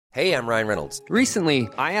Hey, I'm Ryan Reynolds. Recently,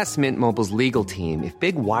 I asked Mint Mobile's legal team if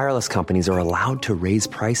big wireless companies are allowed to raise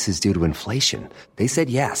prices due to inflation. They said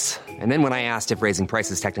yes. And then when I asked if raising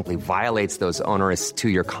prices technically violates those onerous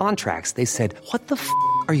two-year contracts, they said, "What the f***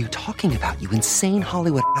 are you talking about, you insane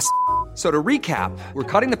Hollywood ass?" So to recap, we're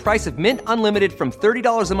cutting the price of Mint Unlimited from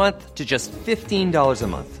 $30 a month to just $15 a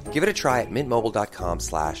month. Give it a try at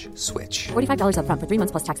mintmobile.com/switch. $45 up front for 3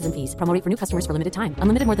 months plus taxes and fees. Promo rate for new customers for limited time.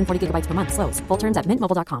 Unlimited more than 40 gigabytes per month. Slows full terms at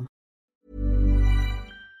mintmobile.com.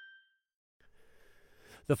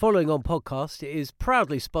 The following on podcast is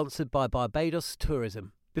proudly sponsored by Barbados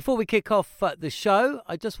Tourism. Before we kick off the show,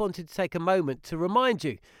 I just wanted to take a moment to remind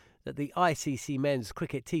you that the ICC Men's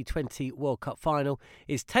Cricket T20 World Cup Final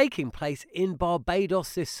is taking place in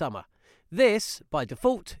Barbados this summer. This, by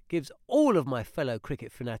default, gives all of my fellow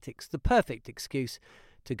cricket fanatics the perfect excuse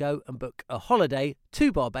to go and book a holiday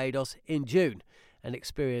to Barbados in June and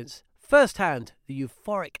experience firsthand the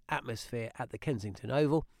euphoric atmosphere at the Kensington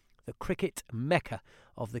Oval, the cricket mecca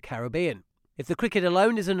of the Caribbean. If the cricket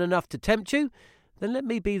alone isn't enough to tempt you, then let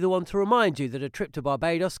me be the one to remind you that a trip to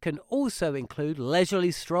Barbados can also include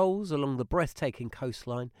leisurely strolls along the breathtaking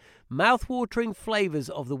coastline, mouth-watering flavours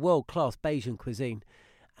of the world-class Bajan cuisine,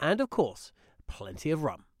 and, of course, plenty of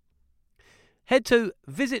rum. Head to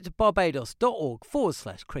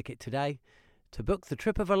visitbarbados.org/cricket today to book the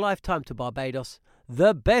trip of a lifetime to Barbados,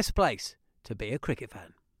 the best place to be a cricket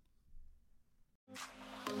fan.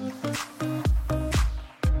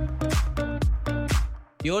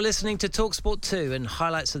 You're listening to TalkSport 2 and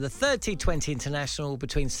highlights of the third T20 International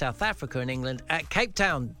between South Africa and England at Cape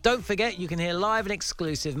Town. Don't forget, you can hear live and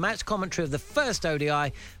exclusive match commentary of the first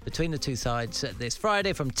ODI between the two sides this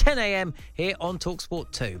Friday from 10 a.m. here on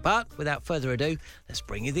TalkSport 2. But without further ado, let's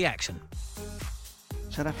bring you the action.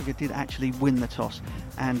 South Africa did actually win the toss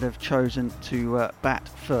and have chosen to bat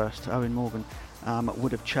first. Owen Morgan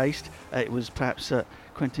would have chased. It was perhaps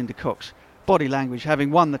Quinton de Kock's body language, having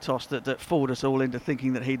won the toss, that fooled us all into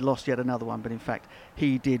thinking that he'd lost yet another one, but in fact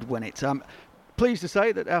he did win it. Pleased to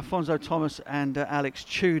say that Alfonso Thomas and Alex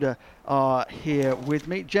Tudor are here with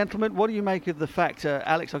me. Gentlemen, what do you make of the fact,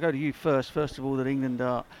 Alex, I'll go to you first of all, that England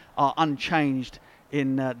are unchanged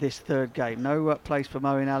in this third game? No place for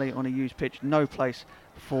Moeen Ali on a used pitch, no place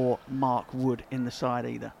for Mark Wood in the side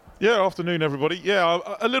either. Yeah, afternoon everybody. Yeah,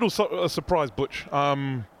 a little surprise, Butch.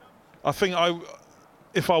 I think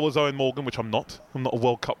if I was Owen Morgan, which I'm not a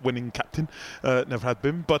World Cup winning captain, never had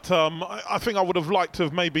been, but I think I would have liked to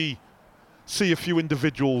have maybe see a few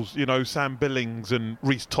individuals, you know, Sam Billings and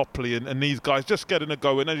Reece Topley and these guys just getting a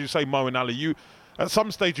go. And as you say, Moeen Ali, at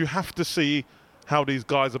some stage you have to see how these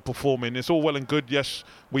guys are performing. It's all well and good. Yes,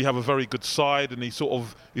 we have a very good side and he sort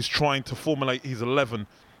of is trying to formulate his 11.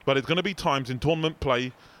 But there's going to be times in tournament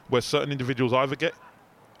play where certain individuals either get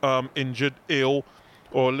injured, ill,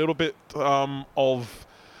 or a little bit of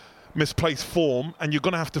misplaced form, and you're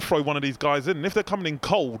going to have to throw one of these guys in. And if they're coming in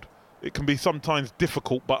cold, it can be sometimes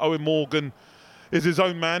difficult. But Owen Morgan is his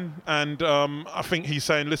own man, and I think he's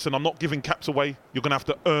saying, listen, I'm not giving caps away. You're going to have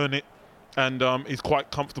to earn it. And he's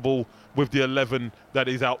quite comfortable with the 11 that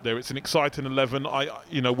is out there. It's an exciting 11.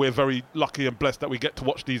 We're very lucky and blessed that we get to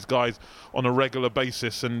watch these guys on a regular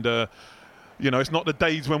basis. And it's not the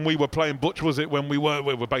days when we were playing Butch, was it? When we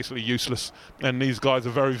were basically useless. And these guys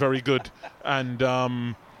are very, very good. And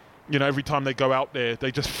every time they go out there,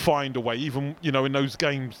 they just find a way. Even in those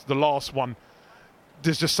games, the last one,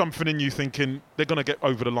 there's just something in you thinking they're going to get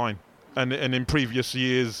over the line. And in previous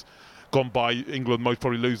years gone by, England most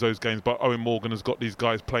probably lose those games, but Owen Morgan has got these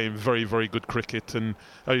guys playing very, very good cricket. And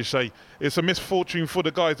as you say, it's a misfortune for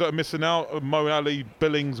the guys that are missing out, Mo Ali,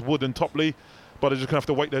 Billings, Wood and Topley, but they're just going to have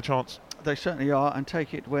to wait their chance. They certainly are, and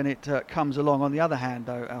take it when it comes along. On the other hand,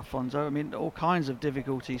 though, Alfonso, I mean, all kinds of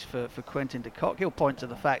difficulties for Quinton de Kock. He'll point to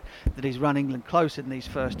the fact that he's run England close in these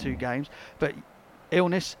first two games, but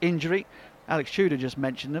illness, injury, Alex Tudor just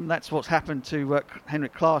mentioned them. That's what's happened to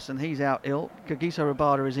Henrik Klaasen. He's out ill. Kagiso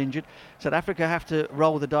Rabada is injured. South Africa have to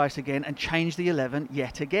roll the dice again and change the 11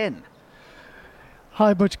 yet again.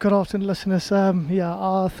 Hi, Butch. Good afternoon, listeners.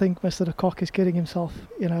 I think Mr. de Kock is kidding himself.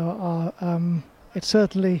 It's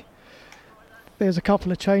certainly, there's a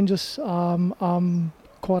couple of changes. I'm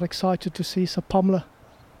quite excited to see Sapamla.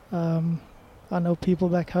 I know people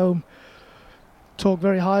back home talk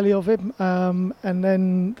very highly of him, and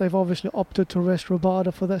then they've obviously opted to rest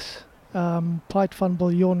Rabada for this. Piet van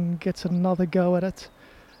Biljon gets another go at it.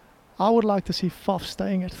 I would like to see Faf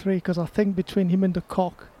staying at 3, because I think between him and de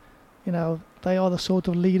Kock, they are the sort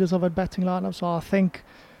of leaders of a batting lineup. So I think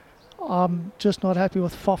I'm just not happy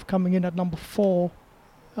with Faf coming in at number 4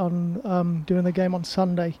 on during the game on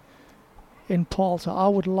Sunday in Paul. So I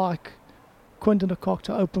would like Quinton de Kock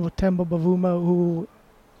to open with Temba Bavuma, who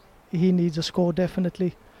he needs a score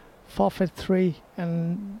definitely. Faf at 3,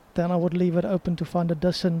 and then I would leave it open to Van der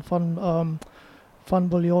Dussen, Van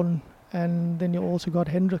Bouillon, and then you also got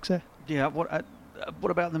Hendricks there. Yeah, what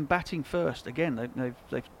about them batting first? Again,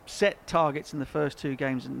 they've set targets in the first 2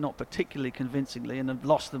 games, and not particularly convincingly, and have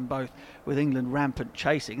lost them both with England rampant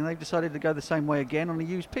chasing, and they've decided to go the same way again on a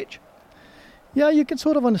used pitch. Yeah, you can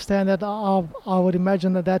sort of understand that. I would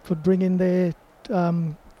imagine that would bring in that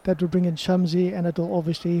would bring in Shamsi, and it will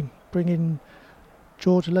obviously bring in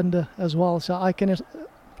George Linde as well. So I can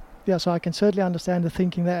certainly understand the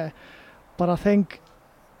thinking there. But I think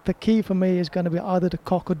the key for me is going to be either de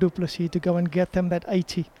Kock or du Plessis to go and get them that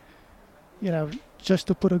 80, just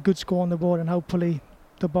to put a good score on the board, and hopefully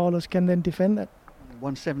the bowlers can then defend that.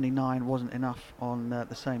 179 wasn't enough on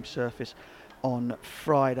the same surface on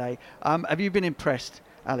Friday. Have you been impressed,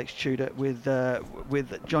 Alex Tudor, with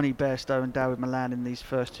Johnny Bairstow and Dawid Malan in these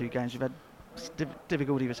first 2 games? You've had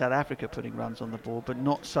difficulty for South Africa putting runs on the board, but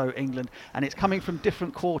not so England, and it's coming from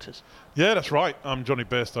different quarters. Yeah, that's right. Johnny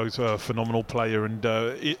Bairstow's a phenomenal player, and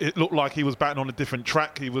it looked like he was batting on a different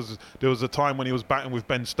track. There was a time when he was batting with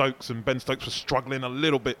Ben Stokes, and Ben Stokes was struggling a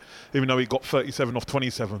little bit, even though he got 37 off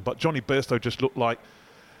 27. But Johnny Bairstow just looked like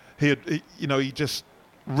he just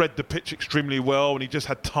read the pitch extremely well, and he just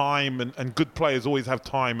had time, and good players always have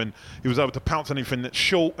time, and he was able to pounce anything that's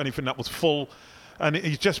short, anything that was full. And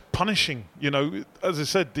he's just punishing, as I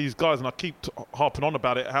said, these guys, and I keep harping on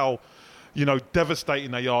about it, how,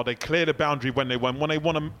 devastating they are. They clear the boundary when they want. When they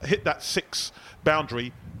want to hit that 6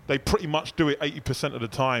 boundary, they pretty much do it 80% of the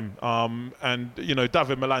time. And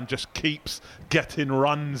Dawid Malan just keeps getting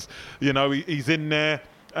runs. He's in there,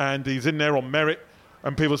 and he's in there on merit.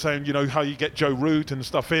 And people are saying, how you get Joe Root and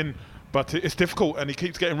stuff in. But it's difficult, and he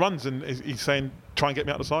keeps getting runs, and he's saying, try and get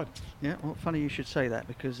me out the side. Yeah, well, funny you should say that,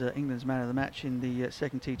 because England's man of the match in the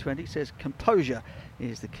second T20 says composure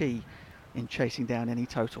is the key in chasing down any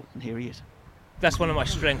total, and here he is. That's one of my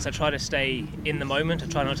strengths. I try to stay in the moment. I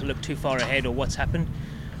try not to look too far ahead or what's happened.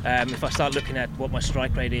 If I start looking at what my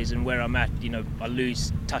strike rate is and where I'm at, I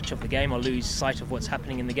lose touch of the game. I lose sight of what's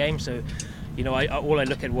happening in the game. So, all I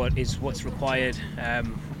look at what's required,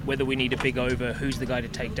 whether we need a big over, who's the guy to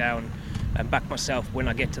take down, and back myself when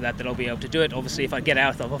I get to that I'll be able to do it. Obviously, if I get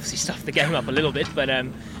out, I'll obviously stuff the game up a little bit, but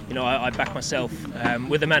I back myself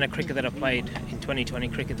with the amount of cricket that I've played in 2020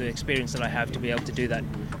 cricket, the experience that I have to be able to do that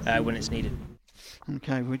when it's needed.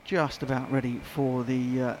 Okay, we're just about ready for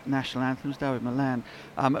the national anthems. Dawid Malan,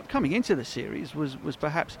 coming into the series, was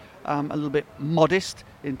perhaps a little bit modest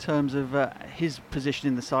in terms of his position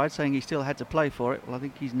in the side, saying he still had to play for it. Well, I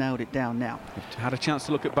think he's nailed it down now. We've had a chance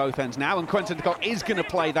to look at both ends now, and Quinton de Kock is going to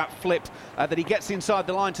play that flip that he gets inside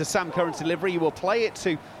the line to Sam Curran's delivery. He will play it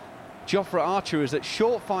to Jofra Archer as that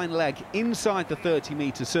short, fine leg inside the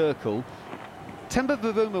 30-metre circle. Temba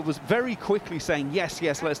Bavuma was very quickly saying, yes,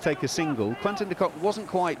 let's take a single. Quinton de Kock wasn't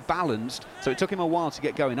quite balanced, so it took him a while to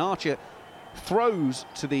get going. Archer throws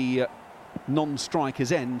to the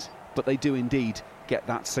non-striker's end, but they do indeed get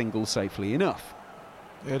that single safely enough.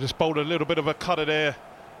 Yeah, just bowled a little bit of a cutter there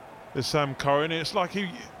with Sam Curran. It's like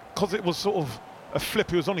because it was sort of a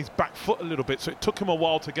flip, he was on his back foot a little bit, so it took him a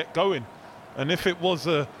while to get going. And if it was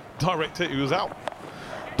a direct hit, he was out.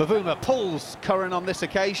 Bavuma pulls Curran on this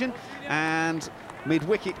occasion, and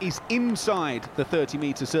mid-wicket is inside the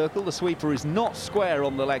 30-metre circle. The sweeper is not square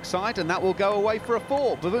on the leg side, and that will go away for a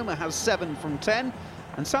 4. Bavuma has 7 from 10,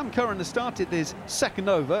 and Sam Curran has started his second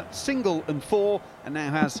over, single and 4, and now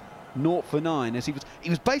has 0 for 9, as he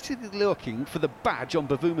was basically looking for the badge on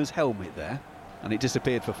Bavuma's helmet there, and it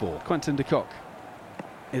disappeared for 4. Quinton de Kock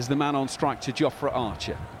is the man on strike to Jofra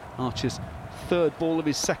Archer. Archer's third ball of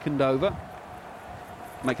his second over,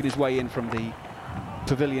 making his way in from the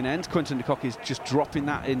pavilion end. Quinton de Kock is just dropping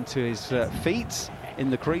that into his feet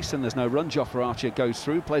in the crease, and there's no run. Jofra Archer goes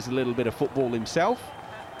through, plays a little bit of football himself,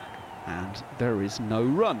 and there is no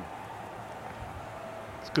run.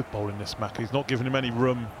 It's good bowling, this Mac. He's not giving him any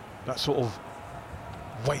room. That sort of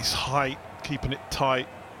waist height, keeping it tight,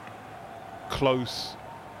 close,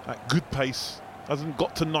 at good pace. Hasn't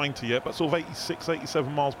got to 90 yet, but sort of 86,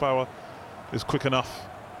 87 miles per hour is quick enough,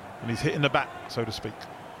 and he's hitting the bat, so to speak.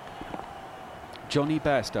 Johnny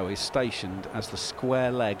Bairstow is stationed as the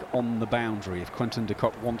square leg on the boundary if Quinton de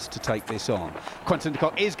Kock wants to take this on. Quinton de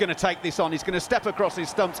Kock is going to take this on. He's going to step across his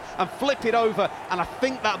stumps and flip it over, and I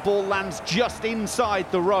think that ball lands just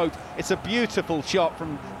inside the rope. It's a beautiful shot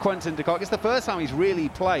from Quinton de Kock. It's the first time he's really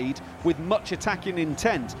played with much attacking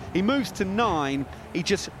intent. He moves to 9. He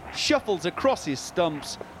just shuffles across his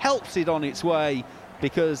stumps, helps it on its way,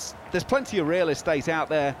 because there's plenty of real estate out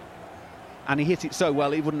there And he hit it so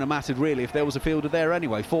well, it wouldn't have mattered really if there was a fielder there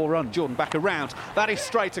anyway. 4 run, Jordan back around. That is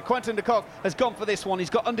straighter. Quinton de Kock has gone for this one. He's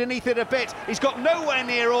got underneath it a bit. He's got nowhere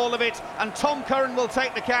near all of it. And Tom Curran will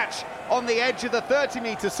take the catch on the edge of the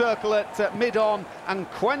 30-metre circle at mid-on. And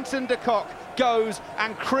Quinton de Kock goes,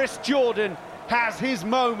 and Chris Jordan has his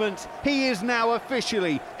moment. He is now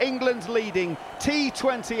officially England's leading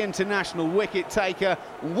T20 international wicket taker.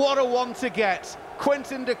 What a one to get.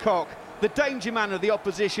 Quinton de Kock, the danger man of the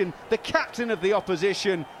opposition, the captain of the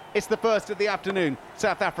opposition. It's the first of the afternoon.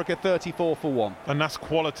 South Africa 34 for 1. And that's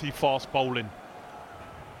quality fast bowling.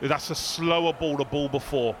 That's a slower ball, the ball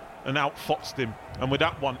before, and outfoxed him. And with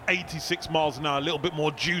that one, 86 miles an hour, a little bit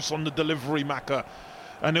more juice on the delivery, Macca.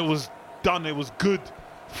 And it was done, it was good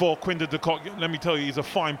for Quinton de Kock. Let me tell you, he's a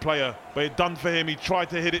fine player, but it done for him. He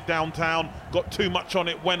tried to hit it downtown, got too much on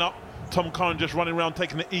it, went up. Tom Curran just running around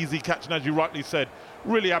taking an easy catch, and as you rightly said,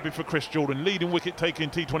 really happy for Chris Jordan, leading wicket taker in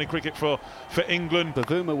T20 cricket for England.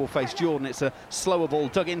 Bavuma will face Jordan. It's a slower ball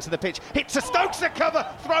dug into the pitch, hits a Stokes at cover,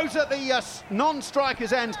 throws at the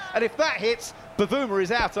non-striker's end, and if that hits, Bavuma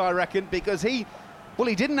is out, I reckon, because he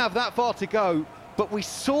didn't have that far to go. But we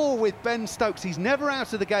saw with Ben Stokes, he's never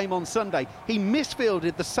out of the game on Sunday. He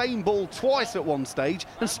misfielded the same ball twice at one stage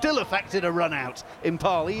and still affected a run out in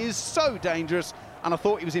Pal. He is so dangerous, and I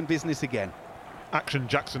thought he was in business again. Action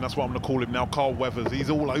Jackson, that's what I'm going to call him now. Carl Weathers, he's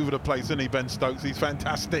all over the place, isn't he, Ben Stokes? He's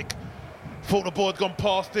fantastic. Thought the ball had gone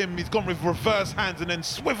past him. He's gone with reverse hands and then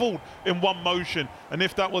swiveled in one motion. And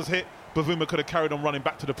if that was hit, Bavuma could have carried on running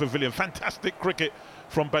back to the pavilion. Fantastic cricket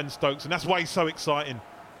from Ben Stokes, and that's why he's so exciting.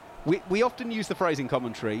 We often use the phrase in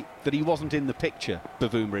commentary that he wasn't in the picture,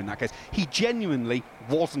 Bavuma in that case. He genuinely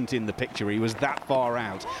wasn't in the picture, he was that far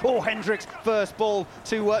out. Oh, Hendricks, first ball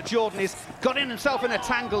to Jordan, he's got in himself in a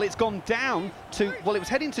tangle. It's gone down to, well, it was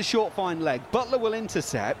heading to short fine leg. Butler will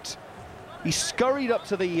intercept. He scurried up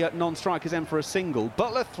to the non-striker's end for a single.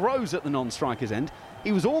 Butler throws at the non-striker's end.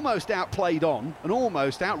 He was almost outplayed on and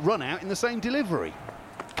almost outrun out in the same delivery.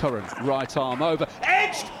 Curran, right arm over,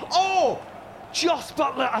 edged, oh! Jos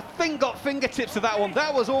Buttler, I think, got fingertips to that one.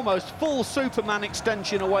 That was almost full Superman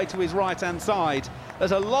extension away to his right-hand side.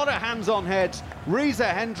 There's a lot of hands on heads. Reza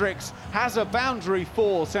Hendricks has a boundary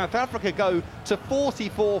 4. South Africa go to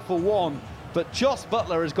 44 for 1. But Jos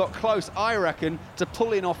Buttler has got close, I reckon, to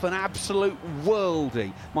pulling off an absolute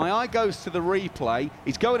worldie. My eye goes to the replay.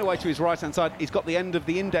 He's going away to his right-hand side. He's got the end of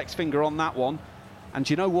the index finger on that one. And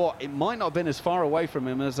you know what? It might not have been as far away from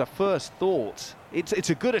him as I first thought. It's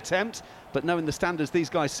a good attempt, but knowing the standards these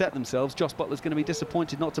guys set themselves, Jos Buttler's going to be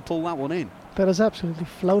disappointed not to pull that one in. That has absolutely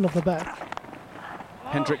flown off the bat.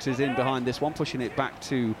 Hendricks is in behind this one, pushing it back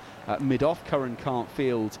to mid-off. Curran can't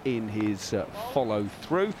field in his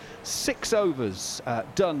follow-through. 6 overs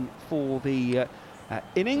done for the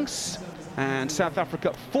innings, and South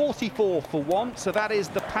Africa 44 for 1, so that is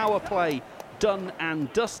the power play done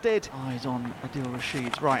and dusted. Eyes on Adil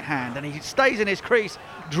Rashid's right hand, and he stays in his crease.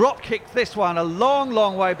 Drop kick this one a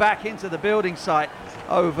long way back into the building site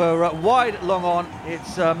over wide long on.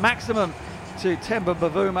 It's maximum to Temba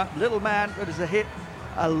Bavuma. Little man, but as a hit,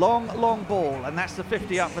 a long ball, and that's the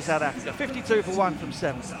 50 up for South Africa. 52 for 1 from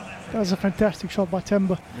 7. That was a fantastic shot by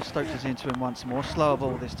Temba. Stokes is into him once more. Slower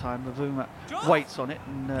ball this time. Bavuma waits on it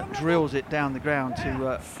and drills it down the ground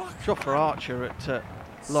to Jofra Archer at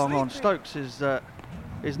long on. Stokes is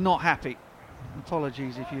not happy.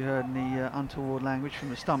 Apologies if you heard any untoward language from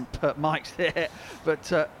the stump mics there,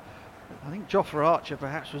 but I think Jofra Archer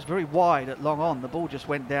perhaps was very wide at long on. The ball just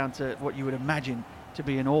went down to what you would imagine to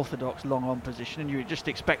be an orthodox long on position, and you were just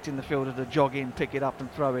expecting the fielder to jog in, pick it up and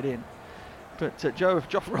throw it in. But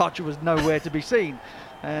Jofra Archer was nowhere to be seen,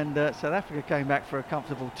 and South Africa came back for a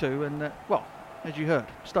comfortable 2, and well, as you heard,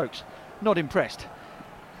 Stokes not impressed.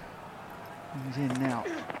 He's in now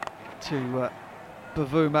to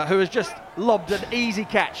Bavuma, who has just lobbed an easy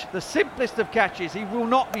catch, the simplest of catches. He will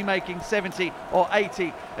not be making 70 or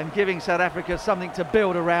 80 and giving South Africa something to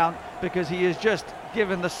build around, because he has just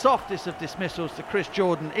given the softest of dismissals to Chris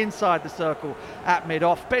Jordan inside the circle at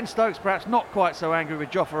mid-off. Ben Stokes perhaps not quite so angry with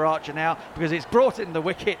Jofra Archer now, because it's brought in the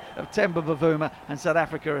wicket of Temba Bavuma, and South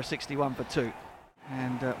Africa are 61 for 2.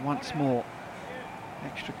 And once more,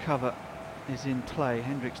 extra cover is in play.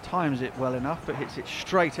 Hendricks times it well enough, but hits it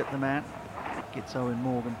straight at the man. Gets Owen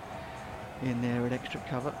Morgan in there at extra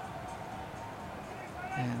cover,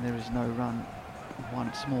 and there is no run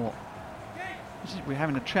once more. We're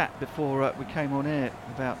having a chat before we came on air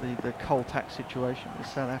about the Colpack situation with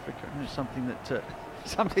South Africa, and it's something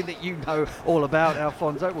that you know all about,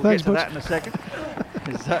 Alfonso. We'll get to that in a second.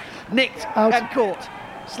 Nicked and caught.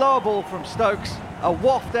 Slower ball from Stokes, a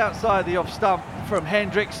waft outside the off stump from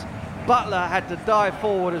Hendricks, Butler had to dive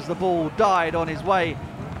forward as the ball died on his way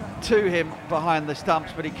to him behind the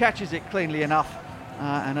stumps, but he catches it cleanly enough,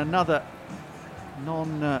 and another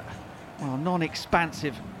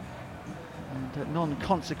non-expansive and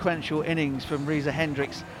non-consequential innings from Reza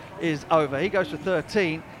Hendricks is over. He goes for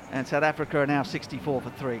 13, and South Africa are now 64 for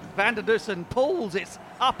 3. Van der Dussen pulls, it's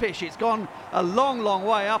uppish, it's gone a long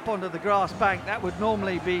way up onto the grass bank. That would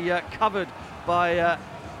normally be covered by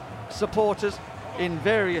supporters in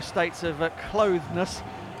various states of clothedness,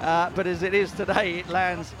 but as it is today, it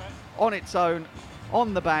lands on its own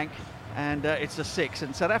on the bank, and it's a 6.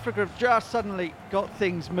 And South Africa have just suddenly got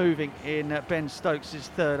things moving in Ben Stokes'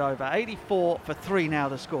 third over. 84 for 3 now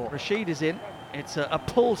the score. Rashid is in. It's a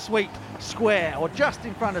pull sweep square, or just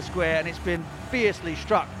in front of square, and it's been fiercely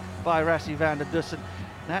struck by Rassie van der Dussen.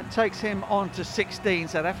 That takes him on to 16.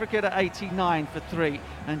 South Africa to 89 for 3.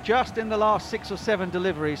 And just in the last 6 or 7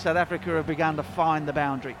 deliveries, South Africa have begun to find the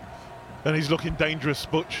boundary. And he's looking dangerous,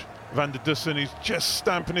 Butch. Van der Dussen, he's just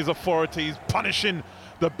stamping his authority, he's punishing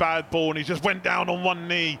the bad ball, and he just went down on one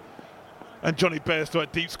knee. And Johnny Bairstow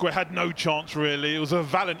at deep square had no chance, really. It was a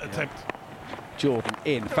valiant attempt. Jordan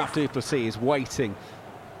in. Faf du Plessis is waiting.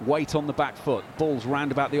 Weight on the back foot. Ball's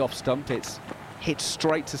round about the off stump. It's hit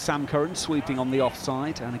straight to Sam Curran, sweeping on the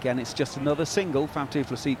offside. And again, it's just another single. Faf du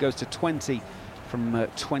Plessis goes to 20 from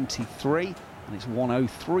 23. And it's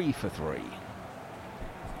 103 for 3.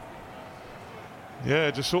 Yeah,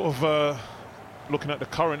 just sort of looking at the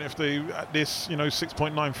current. If they at this,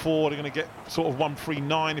 6.94, they're going to get sort of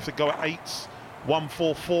 139. If they go at 8s,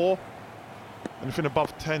 144. Anything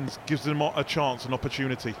above 10s gives them a chance, an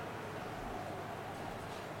opportunity.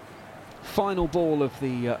 Final ball of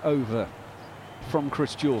the over from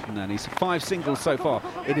Chris Jordan, and he's 5 singles so far.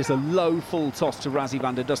 It is a low full toss to Rassie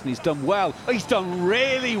van der Dussen. He's done well. He's done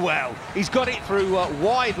really well. He's got it through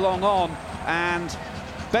wide long on, and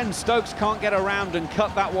Ben Stokes can't get around and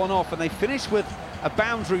cut that one off, and they finish with a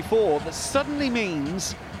boundary 4 that suddenly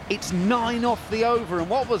means it's 9 off the over, and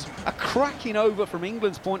what was a cracking over from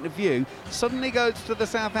England's point of view suddenly goes to the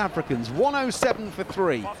South Africans. 107 for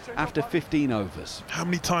 3 after 15 overs. How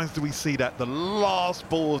many times do we see that? The last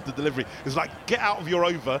ball of the delivery is like, get out of your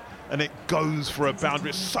over, and it goes for a boundary.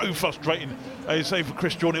 It's so frustrating. You say for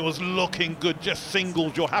Chris Jordan, it was looking good, just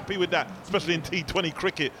singles. You're happy with that, especially in T20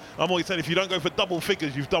 cricket. I'm always saying if you don't go for double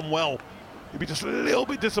figures, you've done well. You'd be just a little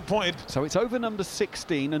bit disappointed. So it's over number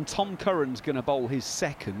 16, and Tom Curran's going to bowl his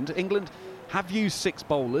second. England have used 6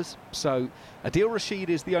 bowlers, so Adil Rashid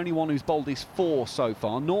is the only one who's bowled his 4 so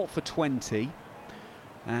far, 0 for 20.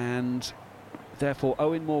 And therefore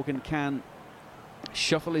Eoin Morgan can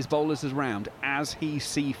shuffle his bowlers around as he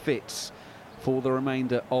sees fits for the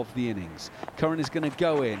remainder of the innings. Curran is going to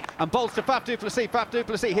go in and bowls to Faf du Plessis. Faf du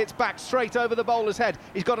Plessis hits back straight over the bowler's head.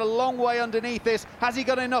 He's got a long way underneath this. Has he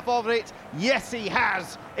got enough of it? Yes, he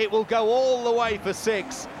has. It will go all the way for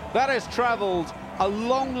 6. That has travelled a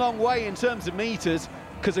long way in terms of metres,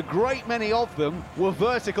 because a great many of them were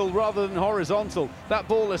vertical rather than horizontal. That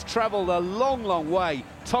ball has travelled a long way.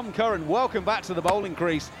 Tom Curran, welcome back to the bowling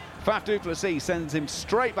crease. Faf du Plessis sends him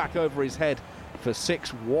straight back over his head for 6.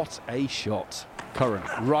 What a shot. Curran,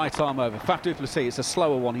 right arm over. Faf du Plessis, it's a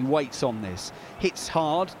slower one. He waits on this. Hits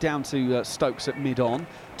hard down to Stokes at mid-on.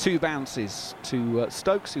 2 bounces to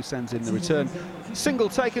Stokes, who sends in the return. Single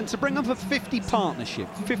taken to bring up a 50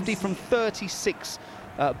 partnership. 50 from 36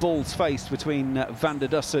 balls faced between Van der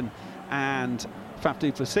Dussen and Faf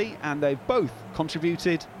du Plessis, and they've both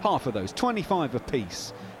contributed half of those, 25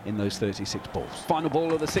 apiece in those 36 balls. Final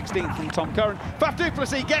ball of the 16th from Tom Curran. Faf du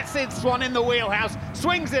Plessis gets this one in the wheelhouse,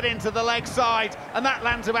 swings it into the leg side, and that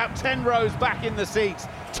lands about 10 rows back in the seats.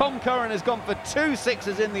 Tom Curran has gone for 2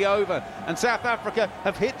 6s in the over, and South Africa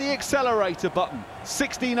have hit the accelerator button.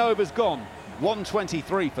 16 overs gone,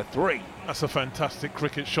 123 for 3. That's a fantastic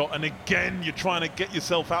cricket shot, and again you're trying to get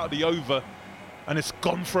yourself out of the over, and it's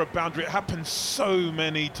gone for a boundary. It happens so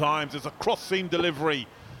many times. There's a cross-seam delivery,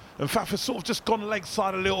 and Faf has sort of just gone leg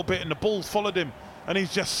side a little bit, and the ball's followed him, and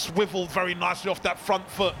he's just swiveled very nicely off that front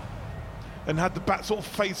foot and had the bat sort of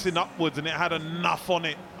facing upwards, and it had enough on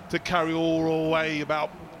it to carry all the way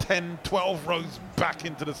about 10, 12 rows back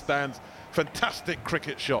into the stands. Fantastic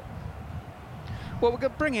cricket shot. Well, we're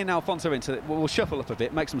going to bring in Alfonso into it. We'll shuffle up a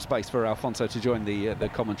bit, make some space for Alfonso to join the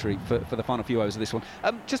commentary for the final few overs of this one.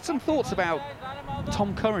 Just some thoughts about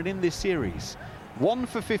Tom Curran in this series. 1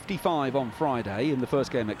 for 55 on Friday in the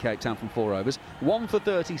first game at Cape Town from 4 overs. 1 for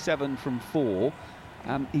 37 from 4.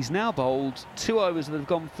 He's now bowled 2 overs that have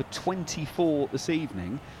gone for 24 this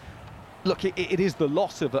evening. Look, it is the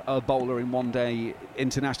loss of a bowler in one-day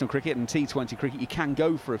international cricket and T20 cricket. You can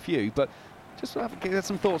go for a few, but Just get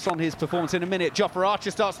some thoughts on his performance in a minute. Jofra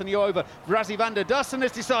Archer starts the new over. Rassie van der Dussen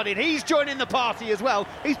has decided he's joining the party as well.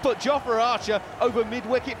 He's put Jofra Archer over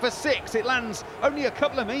mid-wicket for 6. It lands only a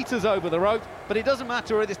couple of metres over the rope, but it doesn't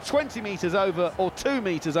matter whether it's 20 metres over or 2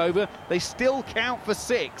 metres over. They still count for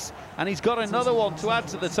 6. And he's got another one to add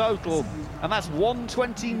to the total. And that's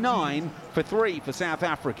 129 for 3 for South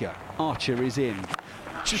Africa. Archer is in.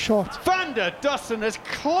 Shot. Van der Dussen has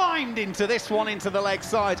climbed into this one into the leg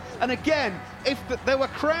side, and again, if there were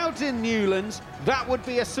crowds in Newlands, that would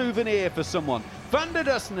be a souvenir for someone. Van der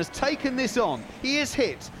Dussen has taken this on. He has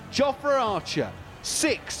hit Jofra Archer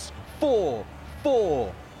 6, 4,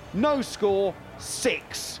 4, no score,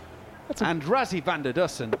 6. And Rassie van der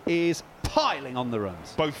Dussen is piling on the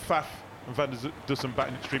runs. Both Faf and Van der Dussen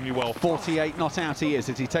batting extremely well. 48 not out he is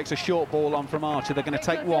as he takes a short ball on from Archer. They're going to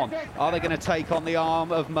take one. Are they going to take on the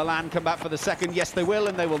arm of Malan, come back for the second? Yes, they will,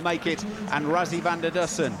 and they will make it. And Rassie van der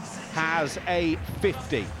Dussen has a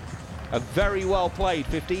 50. A very well played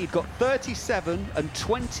 50. He's got 37 and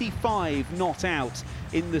 25 not out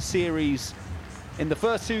in the series. In the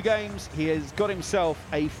first 2 games, he has got himself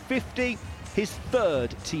a 50, his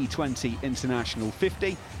third T20 international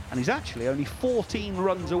 50. And he's actually only 14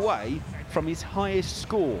 runs away from his highest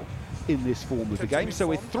score in this form of the game. So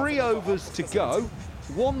with 3 overs to go,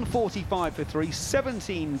 145 for 3,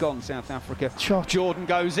 17 gone South Africa. Shot. Jordan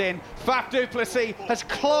goes in. Faf du Plessis has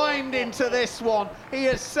climbed into this one. He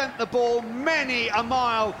has sent the ball many a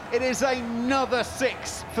mile. It is another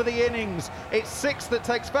 6 for the innings. It's 6 that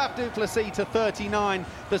takes Faf du Plessis to 39.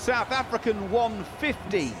 The South African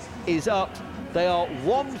 150 is up. They are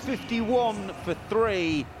 151 for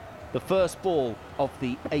 3. The first ball of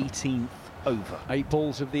the 18th over. 8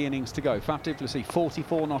 balls of the innings to go. Faf du Plessis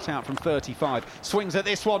 44 not out from 35. Swings at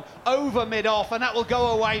this one over mid-off, and that will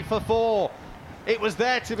go away for 4. It was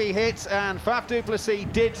there to be hit, and Faf du Plessis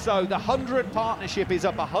did so. The 100 partnership is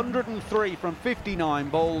up 103 from 59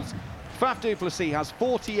 balls. Faf du Plessis has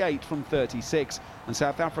 48 from 36, and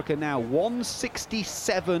South Africa now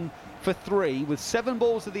 167 for 3 with 7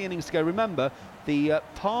 balls of the innings to go. Remember, the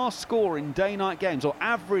par score in day-night games, or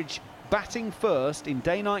average batting first in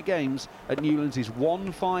day-night games at Newlands, is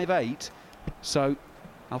 158. So,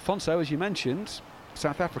 Alfonso, as you mentioned,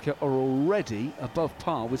 South Africa are already above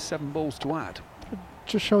par with 7 balls to add.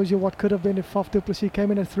 Just shows you what could have been if Faf du Plessis came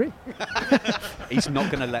in at 3. He's not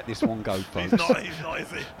going to let this one go, folks. He's not, is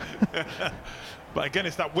he? But again,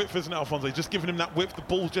 it's that width, isn't it, Alfonso? Just giving him that width, the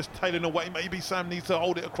ball's just tailing away. Maybe Sam needs to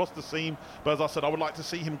hold it across the seam. But as I said, I would like to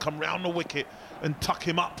see him come round the wicket and tuck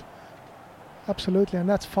him up. Absolutely, and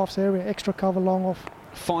that's Faf's area. Extra cover long off.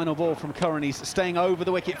 Final ball from Curran. He's staying over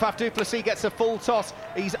the wicket. Faf du Plessis gets a full toss.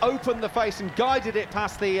 He's opened the face and guided it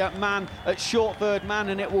past the man at short third man,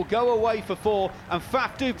 and it will go away for 4. And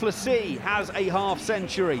Faf du Plessis has a half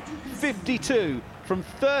century. 52 from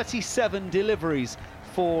 37 deliveries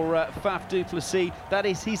for Faf du Plessis. That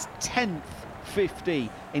is his 10th 50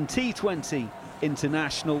 in T20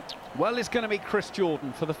 international. Well, it's going to be Chris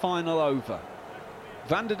Jordan for the final over.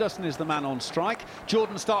 Van der Dussen is the man on strike.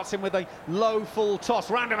 Jordan starts him with a low full toss,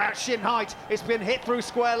 round about shin height. It's been hit through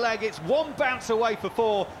square leg. It's 1 bounce away for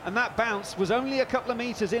 4, and that bounce was only a couple of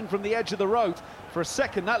metres in from the edge of the rope. For a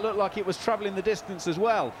second, that looked like it was travelling the distance as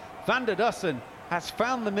well. Van der Dussen has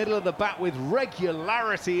found the middle of the bat with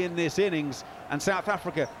regularity in this innings, and South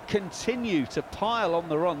Africa continue to pile on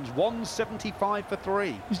the runs. 175 for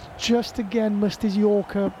 3. He's just again missed his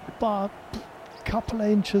Yorker, but a couple of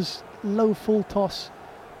inches, low full toss,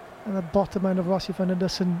 and the bottom end of Rassie van der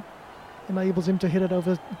Dussen enables him to hit it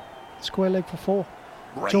over square leg for 4.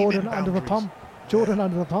 Jordan under the pump. Jordan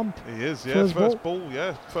under the pump. He is, yeah. First ball,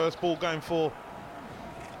 yeah. First ball going for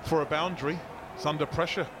a boundary. It's under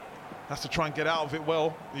pressure. Has to try and get out of it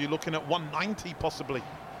well. You're looking at 190 possibly.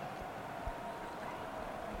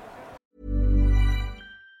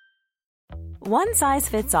 One size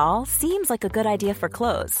fits all seems like a good idea for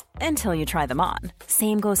clothes until you try them on.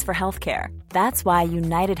 Same goes for healthcare. That's why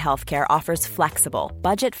United Healthcare offers flexible,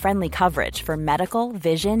 budget-friendly coverage for medical,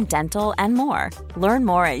 vision, dental, and more. Learn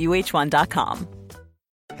more at UH1.com.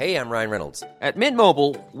 Hey, I'm Ryan Reynolds. At Mint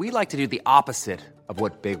Mobile, we like to do the opposite of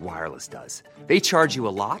what Big Wireless does. They charge you a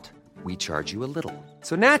lot. We charge you a little.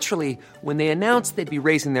 So naturally, when they announced they'd be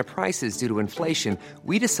raising their prices due to inflation,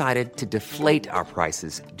 we decided to deflate our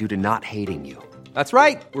prices due to not hating you. That's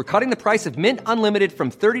right. We're cutting the price of Mint Unlimited from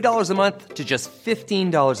 $30 a month to just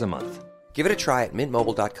 $15 a month. Give it a try at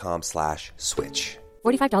mintmobile.com/switch.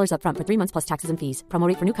 $45 up front for 3 months plus taxes and fees. Promo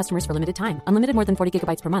rate for new customers for limited time. Unlimited more than 40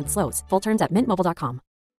 gigabytes per month. Slows full terms at mintmobile.com.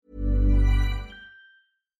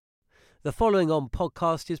 The following on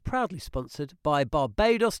podcast is proudly sponsored by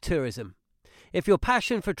Barbados Tourism. If your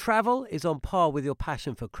passion for travel is on par with your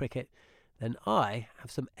passion for cricket, then I have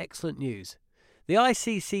some excellent news. The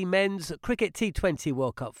ICC Men's Cricket T20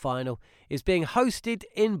 World Cup Final is being hosted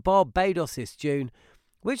in Barbados this June,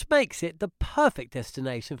 which makes it the perfect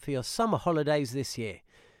destination for your summer holidays this year.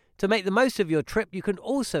 To make the most of your trip, you can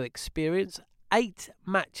also experience 8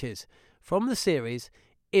 matches from the series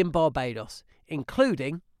in Barbados,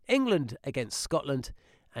 including England against Scotland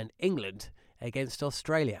and England against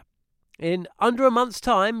Australia. In under a month's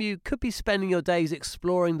time, you could be spending your days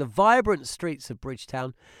exploring the vibrant streets of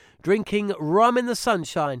Bridgetown, drinking rum in the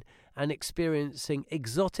sunshine and experiencing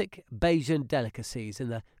exotic Bajan delicacies. In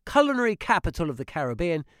the culinary capital of the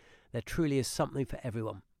Caribbean, there truly is something for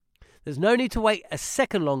everyone. There's no need to wait a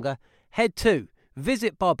second longer. Head to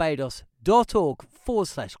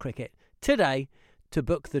visitbarbados.org/cricket today to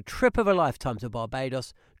book the trip of a lifetime to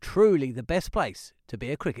Barbados, truly the best place to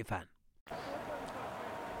be a cricket fan.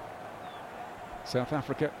 South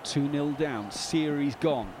Africa 2-0 down, series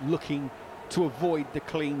gone, looking to avoid the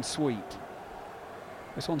clean sweep.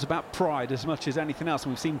 This one's about pride as much as anything else,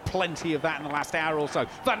 and we've seen plenty of that in the last hour or so.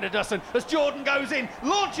 Van der Dussen, as Jordan goes in,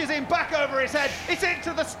 launches in back over his head, it's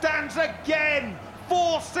into the stands again!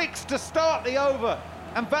 4-6 to start the over,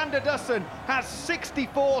 and Van der Dussen has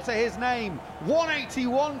 64 to his name,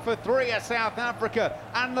 181 for 3 at South Africa,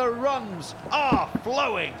 and the runs are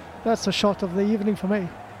flowing. That's the shot of the evening for me.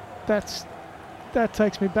 That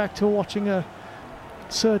takes me back to watching a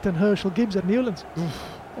certain Herschel Gibbs at Newlands.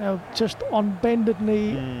 Just on bended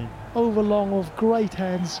knee, over long of great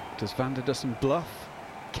hands. Does Van der Dussen bluff?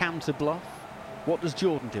 Counter bluff? What does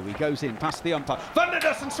Jordan do? He goes in past the umpire. Van der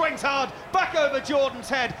Dussen swings hard, back over Jordan's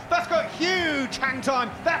head. That's got huge hang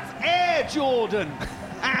time. That's Air Jordan.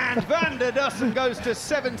 And Van der Dussen goes to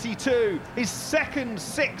 72. His second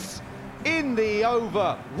 6 in the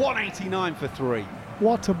over. 189 for 3.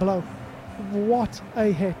 What a blow. What a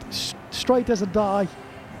hit. Straight as a die.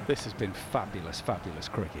 This has been fabulous, fabulous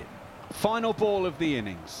cricket. Final ball of the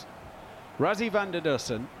innings. Rassie van der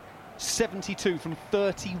Dussen, 72 from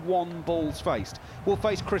 31 balls faced. Will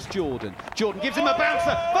face Chris Jordan. Jordan gives him a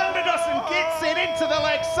bouncer. Van der Dussen gets it into the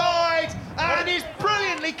leg side and is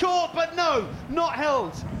brilliantly caught, but no, not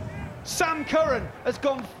held. Sam Curran has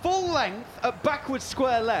gone full length at backwards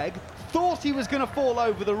square leg, thought he was going to fall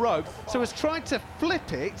over the rope, so has tried to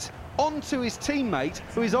flip it onto his teammate,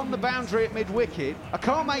 who is on the boundary at mid-wicket. I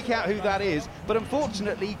can't make out who that is, but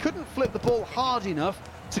unfortunately he couldn't flip the ball hard enough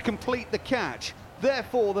to complete the catch.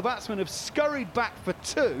 Therefore, the batsmen have scurried back for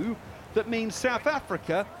 2. That means South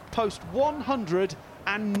Africa post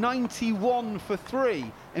 191 for 3.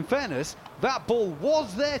 In fairness, that ball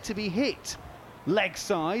was there to be hit leg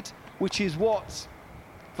side, which is what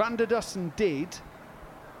Van der Dussen did.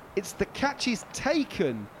 It's the catch is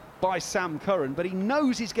taken by Sam Curran, but he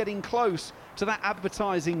knows he's getting close to that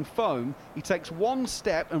advertising foam. He takes one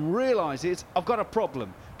step and realises, I've got a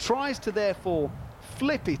problem. Tries to therefore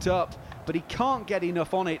flip it up, but he can't get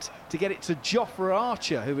enough on it to get it to Jofra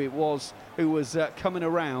Archer, who was coming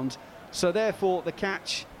around. So therefore the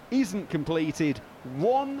catch isn't completed.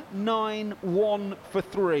 191 for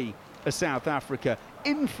 3 for South Africa.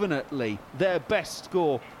 Infinitely their best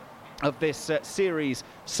score of this series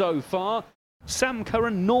so far. Sam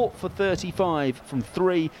Curran 0 for 35 from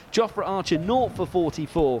 3. Jofra Archer 0 for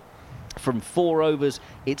 44 from 4 overs.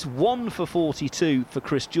 It's 1 for 42 for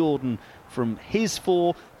Chris Jordan from his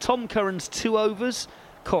 4. Tom Curran's 2 overs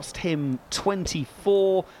cost him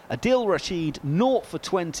 24. Adil Rashid 0 for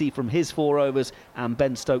 20 from his 4 overs. And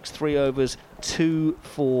Ben Stokes 3 overs, 2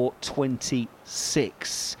 for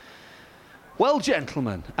 26. Well,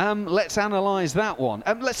 gentlemen, let's analyse that one.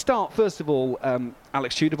 Let's start, first of all,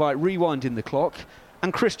 Alex Tudor, by rewinding the clock.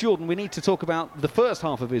 And Chris Jordan, we need to talk about the first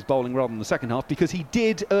half of his bowling rather than the second half, because he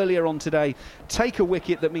did, earlier on today, take a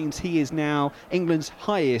wicket that means he is now England's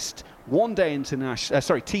highest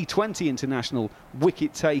T20 international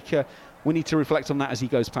wicket taker. We need to reflect on that as he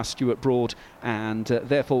goes past Stuart Broad and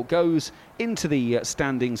therefore goes into the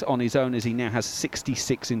standings on his own, as he now has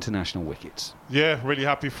 66 international wickets. Yeah, really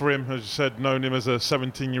happy for him. As you said, known him as a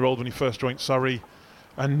 17-year-old when he first joined Surrey,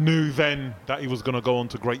 and knew then that he was going to go on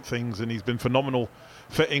to great things, and he's been phenomenal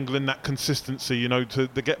for England. That consistency, to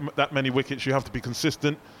get that many wickets, you have to be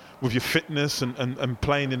consistent with your fitness and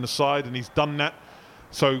playing in the side, and he's done that.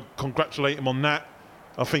 So congratulate him on that.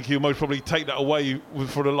 I think he'll most probably take that away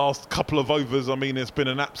for the last couple of overs. I mean, it's been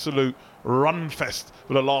an absolute run fest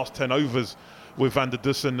for the last 10 overs with Van der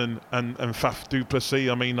Dussen and Faf du Plessis.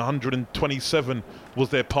 I mean, 127 was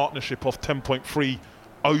their partnership off 10.3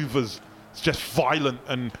 overs. It's just violent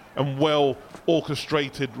and well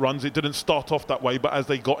orchestrated runs. It didn't start off that way, but as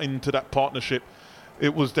they got into that partnership,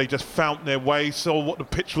 It was they just found their way, saw what the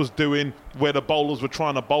pitch was doing, where the bowlers were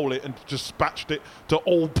trying to bowl it, and just dispatched it to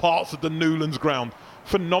all parts of the Newlands ground.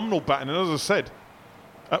 Phenomenal batting, and as I said,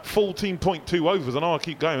 at 14.2 overs, I know I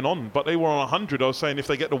keep going on, but they were on 100. I was saying if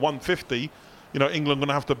they get to 150, England are going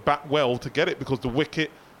to have to bat well to get it because the wicket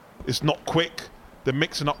is not quick. They're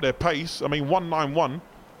mixing up their pace. I mean, 191.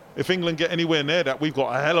 If England get anywhere near that, we've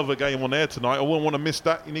got a hell of a game on air tonight. I wouldn't want to miss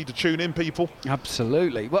that. You need to tune in, people.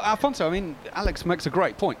 Absolutely. Well, Alfonso, I mean, Alex makes a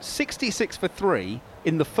great point. 66 for 3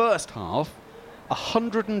 in the first half,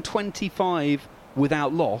 125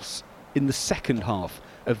 without loss in the second half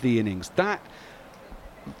of the innings. That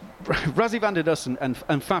Rassie van der Dussen and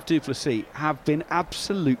Faf du Plessis have been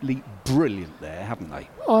absolutely brilliant there, haven't they?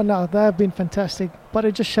 Oh no, they have been fantastic. But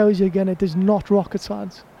it just shows you again, it is not rocket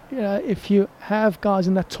science. If you have guys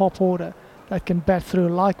in that top order that can bat through,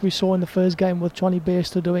 like we saw in the first game with Johnny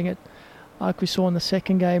Bairstow doing it, like we saw in the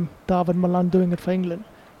second game, David Malan doing it for England.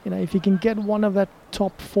 If you can get one of that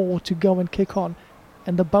top 4 to go and kick on,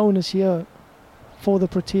 and the bonus here for the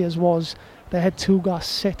Proteas was they had 2 guys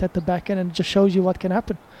set at the back end, and it just shows you what can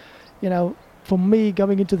happen. For me,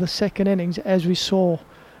 going into the second innings, as we saw,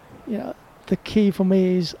 the key for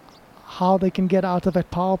me is how they can get out of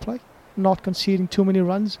that power play, not conceding too many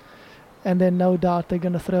runs, and then no doubt they're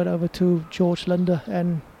going to throw it over to George Linder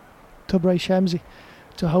and Tabraiz Shamsi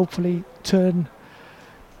to hopefully turn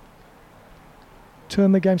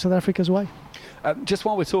the game South Africa's way. Just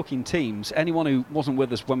while we're talking teams, anyone who wasn't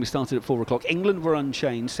with us when we started at 4 o'clock, England were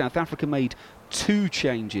unchanged. South Africa made 2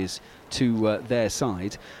 changes to their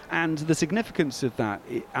side. And the significance of that,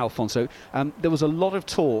 Alfonso, there was a lot of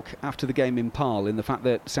talk after the game in Paarl in the fact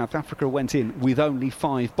that South Africa went in with only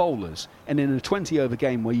 5 bowlers. And in a 20-over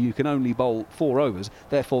game where you can only bowl 4 overs,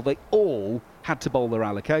 therefore they all had to bowl their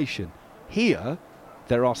allocation. Here,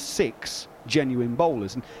 there are 6 genuine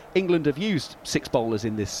bowlers. And England have used 6 bowlers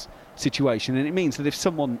in this situation, and it means that if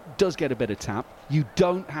someone does get a better tap, you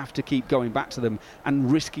don't have to keep going back to them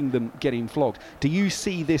and risking them getting flogged. Do you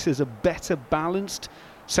see this as a better balanced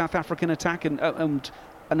South African attack and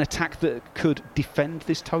an attack that could defend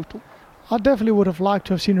this total? I definitely would have liked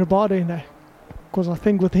to have seen Rabada in there, because I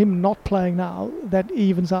think with him not playing now, that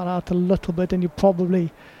evens that out a little bit, and it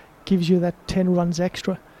probably gives you that 10 runs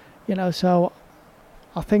extra. So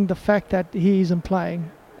I think the fact that he isn't playing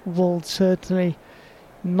will certainly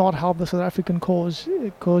not help the South African cause,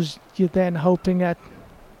 because you're then hoping that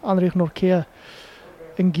Anrich Nortje,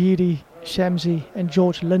 Ngidi, Shamsi and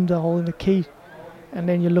George Linder holding the key, and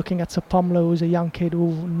then you're looking at Sapamla, who's a young kid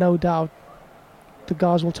who no doubt the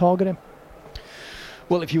guys will target him.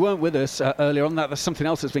 Well, if you weren't with us earlier on, that's something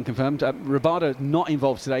else that's been confirmed. Rabada not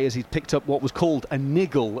involved today as he picked up what was called a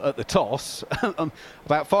niggle at the toss.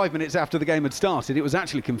 About 5 minutes after the game had started, it was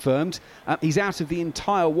actually confirmed. He's out of the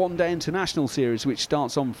entire one-day international series, which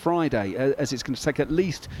starts on Friday, as it's going to take at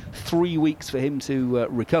least 3 weeks for him to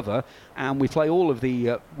recover. And we play all of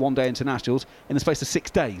the one-day internationals in the space of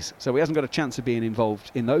 6 days. So he hasn't got a chance of being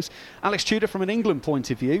involved in those. Alex Tudor, from an England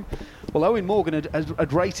point of view, well, Eoin Morgan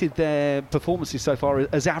had rated their performances so far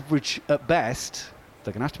as average at best.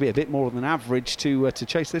 They're going to have to be a bit more than average to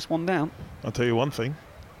chase this one down. I'll tell you one thing.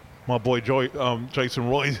 My boy Jason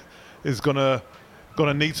Roy is going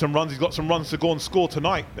to need some runs. He's got some runs to go and score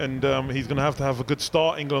tonight. And he's going to have a good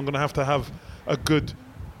start. England are going to have a good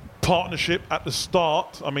partnership at the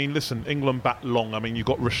start. I mean, listen, England bat long. I mean, you've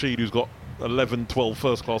got Rashid, who's got 11, 12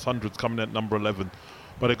 first-class hundreds coming in at number 11.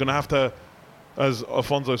 But they're going to have to, as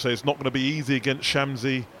Alfonso says, it's not going to be easy against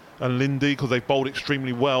Shamsi and Lindy because they've bowled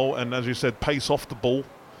extremely well. And as you said, pace off the ball.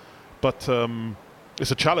 But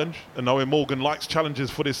it's a challenge. And Eoin Morgan likes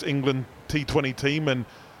challenges for this England T20 team. And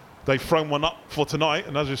they've thrown one up for tonight,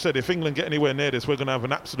 and as you said, if England get anywhere near this, we're going to have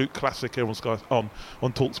an absolute classic here on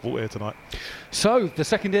TalkSport here tonight. So the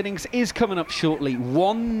second innings is coming up shortly.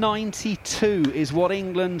 192 is what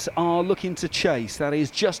England are looking to chase. That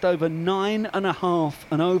is just over 9.5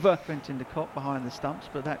 and over. Quinton de Kock behind the stumps,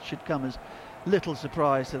 but that should come as little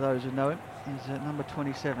surprise to those who know him. His number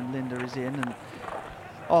 27, Linder, is in, and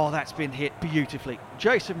that's been hit beautifully.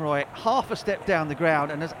 Jason Roy, half a step down the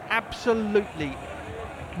ground, and has absolutely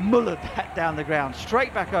mullered that down the ground,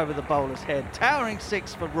 straight back over the bowler's head. Towering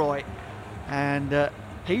 6 for Roy, and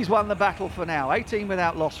he's won the battle for now. 18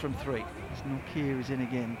 without loss from 3. As Nortje is in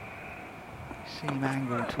again. See him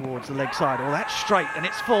angling towards the leg side. That's straight, and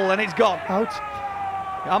it's full, and it's gone. Out.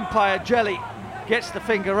 Umpire Jelly gets the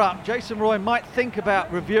finger up. Jason Roy might think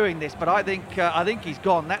about reviewing this, but I think he's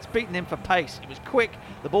gone. That's beaten him for pace. It was quick,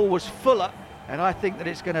 the ball was fuller, and I think that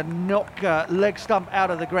it's going to knock leg stump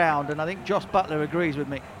out of the ground, and I think Josh Butler agrees with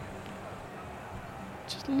me.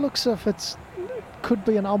 Just looks as if it's could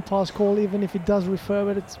be an umpire's call, even if it does refer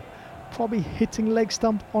it. It's probably hitting leg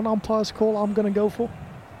stump on umpire's call. I'm going to go for.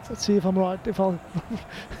 Let's see if I'm right, if I'll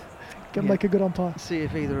can make a good umpire. See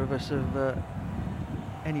if either of us have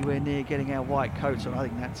anywhere near getting our white coats on. I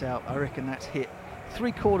think that's out. I reckon that's hit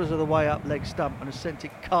 3/4 of the way up leg stump and has sent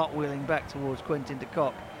it cartwheeling back towards Quentin de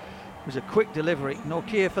Kock. It was a quick delivery.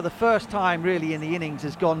 Nortje, for the first time really in the innings,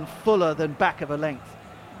 has gone fuller than back of a length.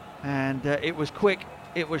 And it was quick,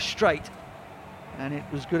 it was straight, and it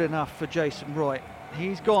was good enough for Jason Roy.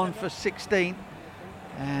 He's gone for 16,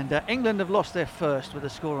 and England have lost their first with a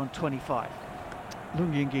score on 25.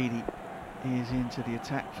 Lungi Ngidi is into the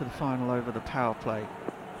attack for the final over the power play.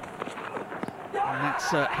 And that's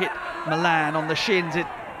hit Malan on the shins.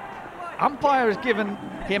 Umpire has given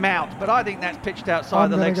him out, but I think that's pitched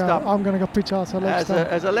outside the leg stump. I'm going to go pitch outside leg stump.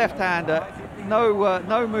 As a left-hander,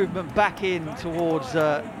 no movement back in towards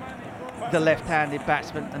the left-handed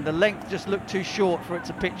batsman, and the length just looked too short for it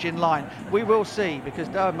to pitch in line. We will see, because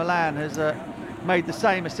Dawid Malan has made the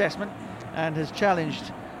same assessment and has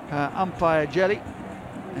challenged umpire Jelly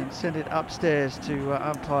and sent it upstairs to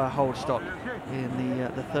umpire Holdstock in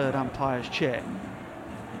the third umpire's chair.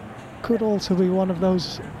 Could also be one of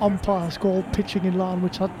those umpires called pitching in line,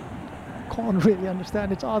 which I can't really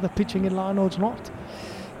understand. It's either pitching in line or it's not.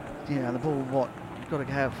 Yeah, the ball, you've got to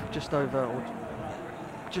have just over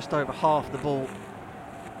half the ball,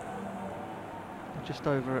 just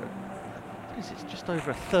over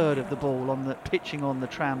a third of the ball on the pitching on the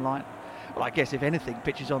tram line. Well, I guess if anything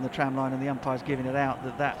pitches on the tram line and the umpire's giving it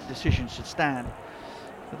out, that decision should stand.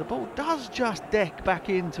 But the ball does just deck back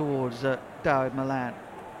in towards Dawid Malan.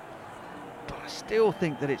 But I still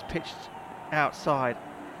think that it's pitched outside.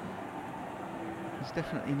 There's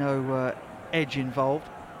definitely no edge involved.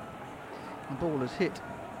 The ball has hit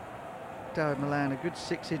Dawid Malan a good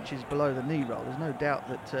 6 inches below the knee roll. There's no doubt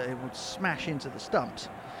that it would smash into the stumps.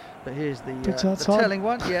 But here's the telling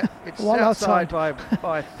one. Yeah, it's outside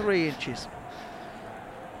by 3 inches.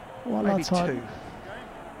 Maybe outside. 2.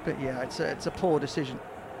 But yeah, it's a poor decision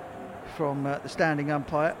from the standing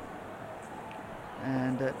umpire.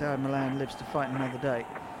 And Dawid Malan lives to fight another day.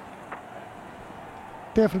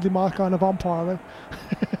 Definitely my kind of umpire, though.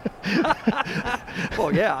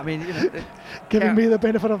 Well, yeah, I mean, giving me the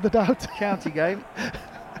benefit of the doubt. County game.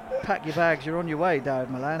 Pack your bags, you're on your way,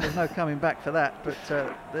 Dawid Malan. There's no coming back for that. But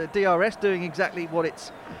the DRS doing exactly what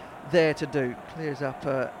it's there to do. Clears up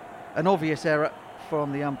an obvious error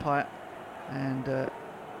from the umpire, and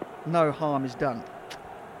no harm is done.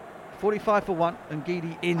 45 for 1, and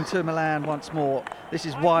Ngidi into Malan once more. This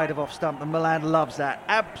is wide of off stump, and Malan loves that,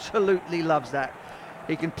 absolutely loves that.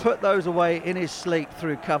 He can put those away in his sleep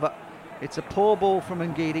through cover. It's a poor ball from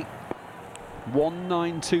Ngidi.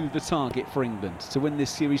 1-9-2 the target for England to win this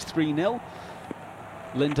series 3-0.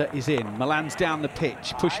 Linda is in. Malan's down the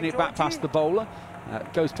pitch, pushing it back past the bowler.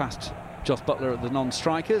 Goes past Jos Buttler at the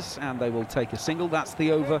non-strikers, and they will take a single. That's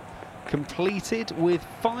the over completed with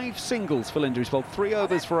 5 singles for Linda. He's bowled 3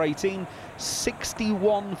 overs for 18.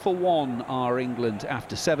 61 for 1 are England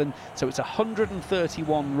after 7. So it's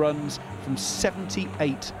 131 runs from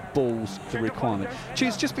 78 balls the requirement.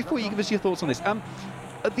 Choose, just before you give us your thoughts on this,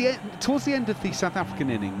 towards the end of the South African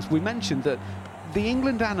innings, we mentioned that the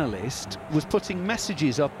England analyst was putting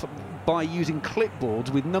messages up by using clipboards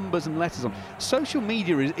with numbers and letters on. Social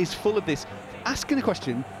media is full of this. Asking a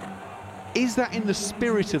question, is that in the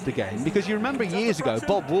spirit of the game? Because you remember years ago,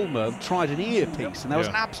 Bob Woolmer tried an earpiece and there was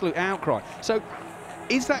an absolute outcry. So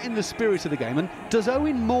is that in the spirit of the game? And does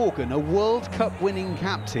Eoin Morgan, a World Cup winning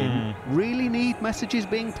captain, really need messages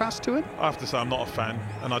being passed to him? I have to say I'm not a fan,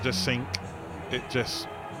 and I just think it just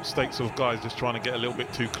stakes of guys just trying to get a little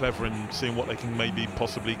bit too clever and seeing what they can maybe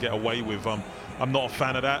possibly get away with. I'm not a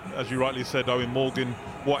fan of that. As you rightly said, Eoin Morgan,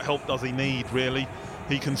 what help does he need, really?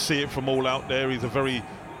 He can see it from all out there. He's a very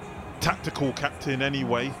tactical captain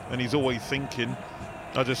anyway, and he's always thinking.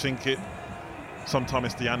 I just think sometimes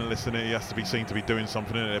it's the analyst, and he has to be seen to be doing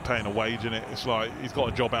something, and they're paying a wage, and it's like he's got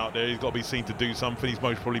a job out there, he's got to be seen to do something. He's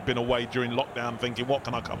most probably been away during lockdown thinking, what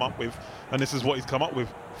can I come up with? And this is what he's come up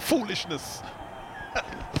with. Foolishness.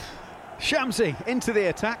 Shamsi into the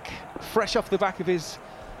attack, fresh off the back of his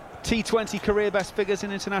T20 career best figures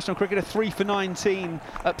in international cricket, a 3 for 19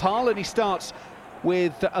 at Pal, and he starts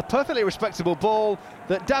with a perfectly respectable ball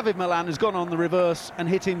that Dawid Malan has gone on the reverse and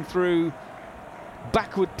hit him through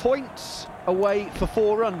backward points away for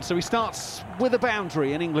 4 runs. So he starts with a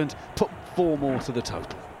boundary, and England put 4 more to the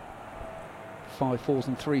total. 5 4s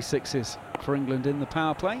and 3 6s for England in the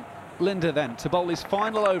power play. Linda then to bowl his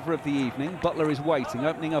final over of the evening. Buttler is waiting,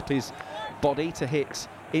 opening up his body to hit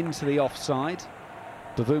into the offside.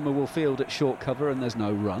 Bavuma will field at short cover, and there's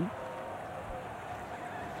no run.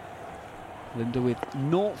 Linde with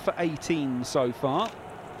 0 for 18 so far.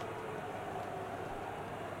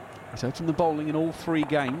 He's opened the bowling in all 3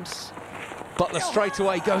 games. Butler straight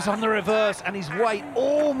away goes on the reverse, and his weight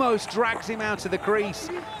almost drags him out of the crease.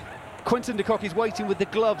 Quinton de Kock is waiting with the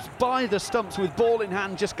gloves by the stumps with ball in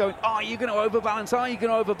hand, just going, are you going to overbalance? Are you going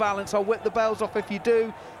to overbalance? I'll whip the bails off if you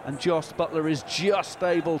do. And Jos Buttler is just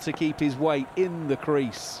able to keep his weight in the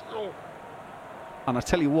crease. And I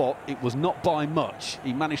tell you what, it was not by much.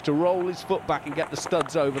 He managed to roll his foot back and get the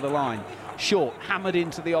studs over the line. Short, hammered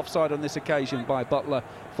into the offside on this occasion by Buttler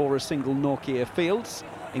for a single Nortje Fields.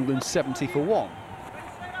 England 70 for 1.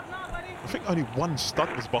 I think only one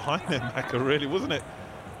stud was behind them, Macca, really, wasn't it?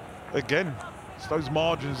 Again, it's those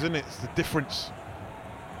margins, isn't it? It's the difference.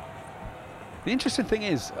 The interesting thing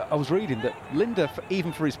is, I was reading that Linde,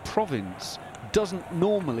 even for his province, doesn't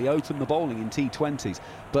normally open the bowling in T20s,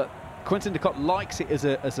 but Quinton de Kock likes it as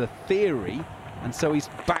a theory, and so he's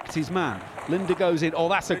backed his man. Linde goes in. Oh,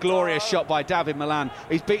 that's a glorious shot by David Malan.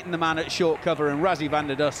 He's beaten the man at short cover, and Rassie van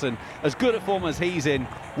der Dussen, as good a form as he's in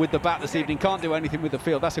with the bat this evening, can't do anything with the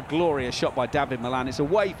field. That's a glorious shot by David Malan. It's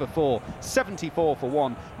away for 4, 74 for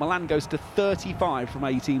 1. Malan goes to 35 from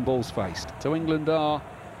 18 balls faced. So England are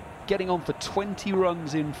getting on for 20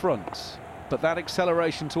 runs in front. But that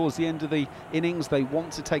acceleration towards the end of the innings, they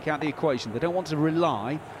want to take out the equation. They don't want to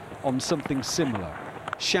rely on something similar.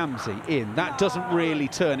 Shamsi in. That doesn't really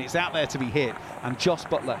turn. It's out there to be hit. And Jos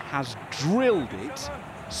Buttler has drilled it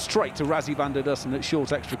straight to Rassie van der Dussen at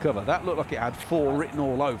short extra cover. That looked like it had 4 written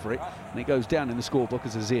all over it. And it goes down in the scorebook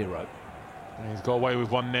as a 0. And he's got away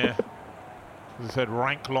with one there. As I said,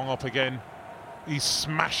 rank long up again. He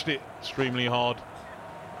smashed it extremely hard.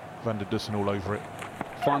 Van der Dussen all over it.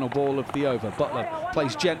 Final ball of the over. Buttler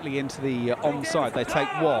plays gently into the onside. They take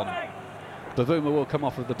 1. Bavuma will come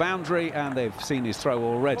off of the boundary, and they've seen his throw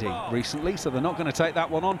already recently, so they're not going to take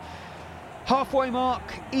that one on. Halfway mark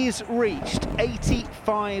is reached.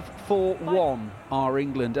 85 for 1 are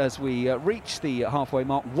England as we reach the halfway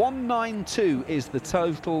mark. 192 is the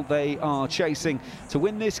total they are chasing to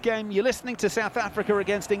win this game. You're listening to South Africa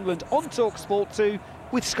against England on TalkSport 2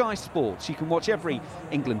 with Sky Sports. You can watch every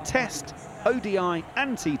England Test, ODI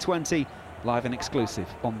and T20 live and exclusive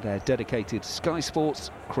on their dedicated Sky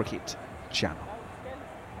Sports cricket channel.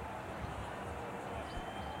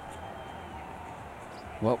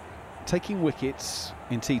 Well, taking wickets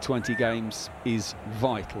in T20 games is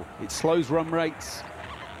vital. It slows run rates.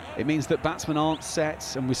 It means that batsmen aren't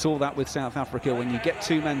set, and we saw that with South Africa. When you get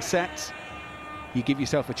 2 men set, you give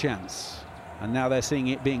yourself a chance. And now they're seeing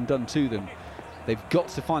it being done to them. They've got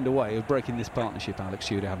to find a way of breaking this partnership, Alex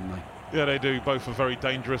Tudor, haven't they? Yeah, they do. Both are very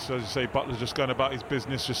dangerous. As you say, Buttler's just going about his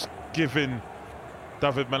business, just giving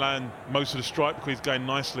David Malan most of the strike because he's going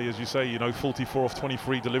nicely, as you say, you know, 44 off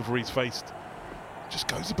 23 deliveries faced. Just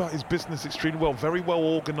goes about his business extremely well, very well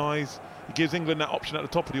organised. He gives England that option at the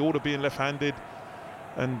top of the order, being left-handed,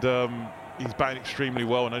 and he's batting extremely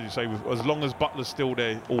well. And as you say, as long as Butler's still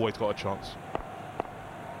there, always got a chance.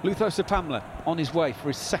 Lutho Sapamla on his way for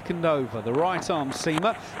his second over, the right arm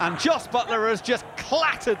seamer, and Jos Buttler has just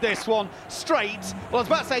clattered this one straight, well, I was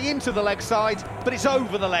about to say into the leg side, but it's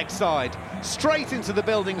over the leg side, straight into the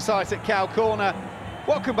building site at Cow Corner.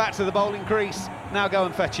 Welcome back to the bowling crease. Now go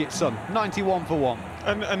and fetch it, son. 91 for 1.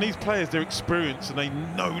 And these players, they're experienced and they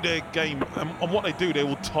know their game, and what they do, they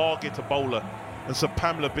will target a bowler. And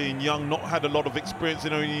Sapamla, being young, not had a lot of experience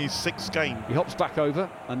in only his 6th game. He hops back over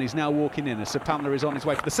and he's now walking in as Sapamla is on his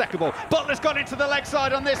way for the second ball. Butler's got into the leg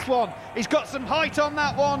side on this one. He's got some height on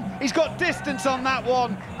that one. He's got distance on that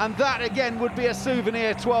one. And that again would be a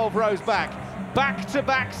souvenir 12 rows back.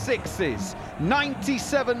 Back-to-back 6s.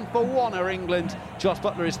 97 for 1 are England. Jos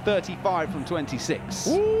Buttler is 35 from 26.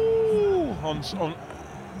 Ooh, on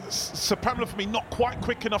Sapamla, for me, not quite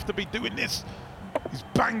quick enough to be doing this. He's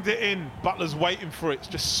banged it in. Butler's waiting for it. It's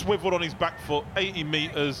just swiveled on his back foot. 80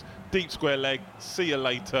 metres, deep square leg. See you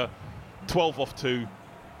later. 12 off 2.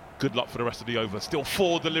 Good luck for the rest of the over. Still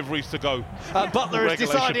 4 deliveries to go. Butler has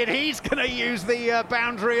decided he's going to use the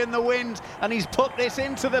boundary and the wind, and he's put this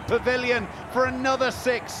into the pavilion for another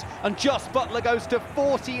 6. And Jos Buttler goes to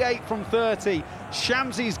 48 from 30.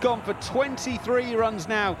 Shamsi's gone for 23 runs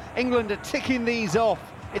now. England are ticking these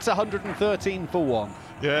off. It's 113 for 1.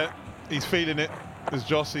 Yeah. He's feeling it, as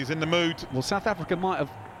Jos. He's in the mood. Well, South Africa might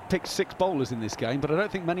have picked 6 bowlers in this game, but I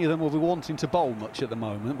don't think many of them will be wanting to bowl much at the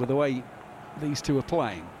moment with the way these two are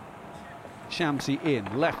playing. Shamsi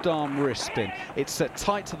in, left arm wrist spin. It's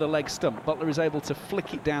tight to the leg stump. Buttler is able to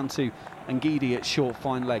flick it down to Ngidi at short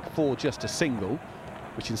fine leg for just a single,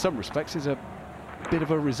 which in some respects is a bit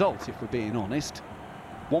of a result, if we're being honest.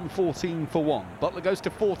 114 for 1. Buttler goes to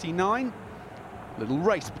 49. Little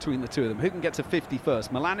race between the two of them. Who can get to 50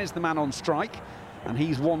 first? Milan is the man on strike, and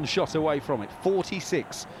he's one shot away from it.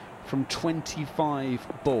 46 from 25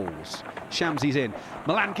 balls. Shamsi's in.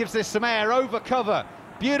 Milan gives this some air over cover.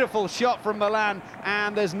 Beautiful shot from Milan,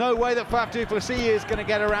 and there's no way that Faf du Plessis is going to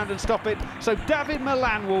get around and stop it. So David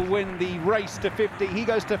Milan will win the race to 50. He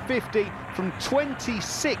goes to 50 from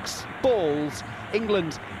 26 balls.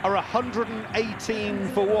 England are 118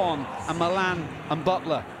 for 1, and Milan and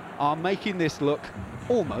Butler are making this look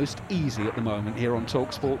almost easy at the moment here on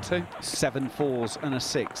TalkSport 2. 7 fours and a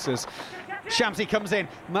 6 as Shamsi comes in.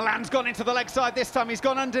 Milan's gone into the leg side this time. He's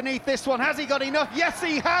gone underneath this one. Has he got enough? Yes,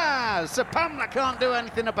 he has. Sapamla can't do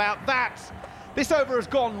anything about that. This over has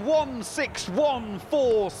gone 1-6,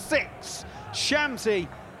 1-4-6. Shamsi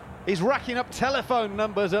is racking up telephone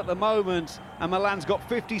numbers at the moment, and Milan's got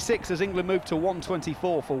 56 as England move to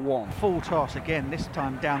 124 for 1. Full toss again, this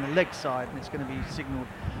time down the leg side, and it's going to be signalled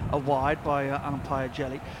a wide by umpire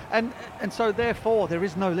Jelly. And so therefore there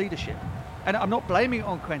is no leadership. And I'm not blaming it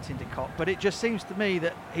on Quentin de Kock, but it just seems to me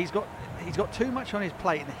that he's got too much on his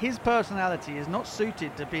plate, and his personality is not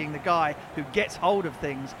suited to being the guy who gets hold of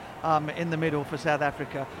things in the middle for South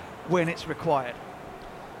Africa when it's required.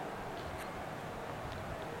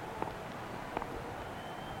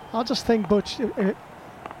 I just think, Butch,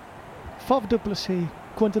 Faf du Plessis,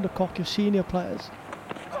 Quentin de Kock, your senior players.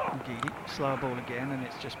 Ngidi, slow ball again, and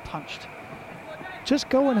it's just punched. Just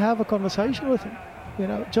go and have a conversation with him. You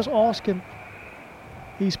know, just ask him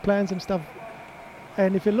his plans and stuff.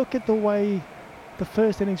 And if you look at the way the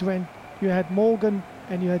first innings went, you had Morgan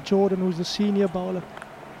and you had Jordan, who's the senior bowler,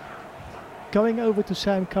 going over to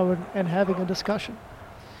Sam Curran and having a discussion.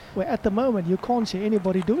 Where at the moment you can't see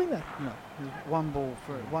anybody doing that. No, one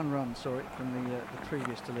run, from the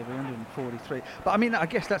previous delivery, 143. But I mean, I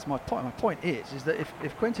guess that's my point. My point is that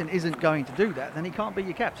if Quentin isn't going to do that, then he can't be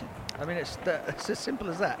your captain. I mean, it's as simple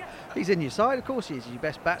as that. He's in your side, of course he is. He's your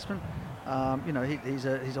best batsman.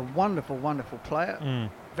 He's a wonderful, wonderful player.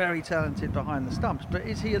 Very talented behind the stumps. But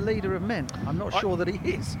is he a leader of men? I'm not sure that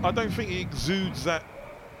he is. I don't think he exudes that.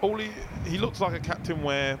 He looks like a captain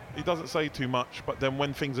where he doesn't say too much, but then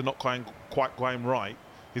when things are not quite going right,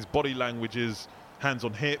 his body language is hands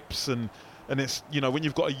on hips, and it's, when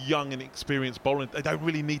you've got a young and experienced bowler, they don't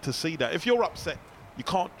really need to see that. If you're upset, you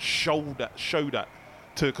can't show that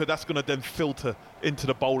because that's going to then filter into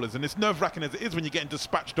the bowlers, and it's nerve-wracking as it is when you're getting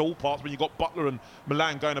dispatched to all parts. When you've got Butler and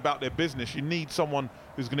Milan going about their business, you need someone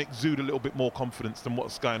who's going to exude a little bit more confidence than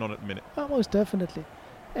what's going on at the minute. Oh, most definitely.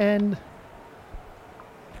 And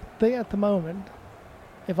at the moment,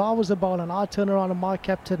 if I was the bowler and I turn around and my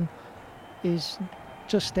captain is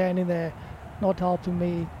just standing there, not helping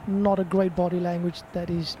me, not a great body language that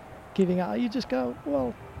he's giving out, you just go,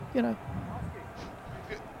 well,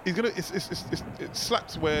 He's gonna. It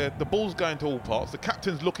slaps where the ball's going to all parts. The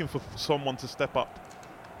captain's looking for someone to step up.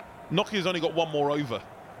 Nokia's only got one more over.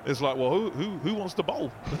 It's like, well, who wants to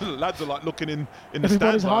bowl? The lads are like looking in the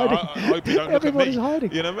stands. Like, I hope you don't look at me. Everybody's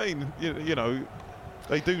hiding. You know what I mean?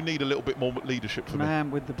 They do need a little bit more leadership for me. The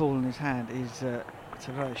man with the ball in his hand is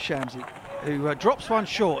Tavares Shamsi, who drops one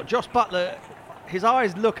short. Josh Butler, his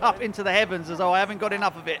eyes look up into the heavens as though I haven't got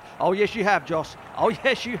enough of it. Oh, yes, you have, Josh. Oh,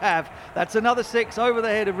 yes, you have. That's another 6 over the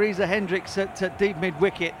head of Reza Hendricks at deep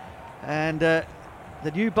mid-wicket. And the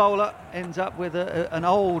new bowler ends up with an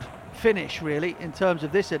old finish, really, in terms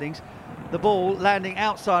of this innings. The ball landing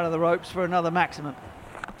outside of the ropes for another maximum.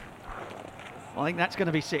 I think that's going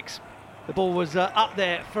to be 6. The ball was up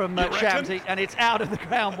there from Shamsi, and it's out of the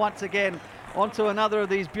ground once again onto another of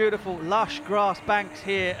these beautiful lush grass banks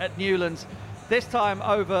here at Newlands. This time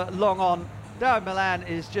over long on. David Milan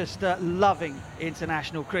is just loving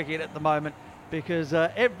international cricket at the moment because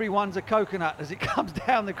everyone's a coconut as it comes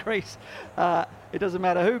down the crease. It doesn't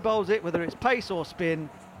matter who bowls it, whether it's pace or spin,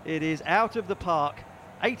 it is out of the park.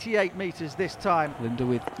 88 metres this time. Linda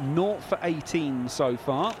with 0 for 18 so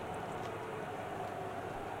far.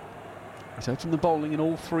 He's opened the bowling in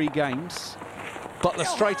all 3 games. Butler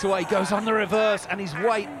straight away goes on the reverse, and his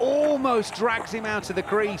weight almost drags him out of the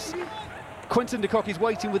crease. Quentin de Kock is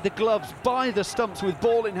waiting with the gloves by the stumps with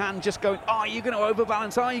ball in hand, just going, are you going to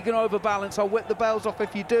overbalance? Are you going to overbalance? I'll whip the bails off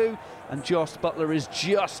if you do. And Josh Butler is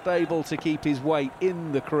just able to keep his weight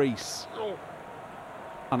in the crease.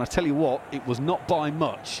 And I tell you what, it was not by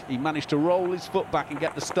much. He managed to roll his foot back and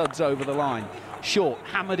get the studs over the line. Short,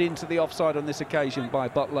 hammered into the offside on this occasion by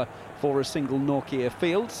Butler for a single Nortje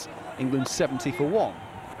Fields. England 70 for 1.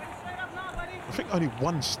 I think only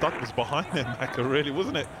one stud was behind them, Macca, really,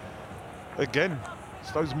 wasn't it? Again,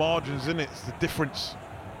 it's those margins, isn't it? It's the difference.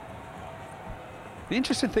 The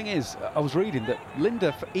interesting thing is, I was reading that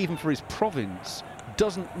Linda, even for his province,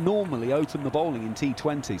 doesn't normally open the bowling in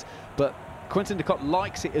T20s, but Quinton de Kock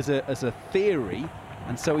likes it as a theory,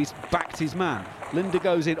 and so he's backed his man. Linder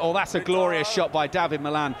goes in. Oh, that's a glorious shot by David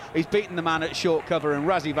Malan. He's beaten the man at short cover, and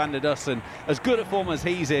Rassie van der Dussen, as good at form as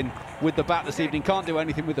he's in with the bat this evening, can't do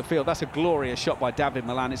anything with the field. That's a glorious shot by David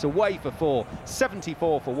Malan. It's away for 4,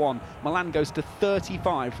 74 for 1. Malan goes to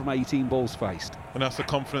 35 from 18 balls faced. And that's the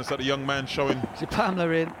confidence that the young man's showing. Pamela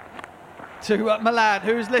in to Malan,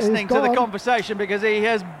 who's listening to the conversation because he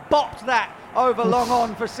has bopped that over long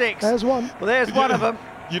on for 6. There's one. Well, there's one of them.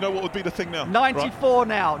 You know what would be the thing now? 94 right?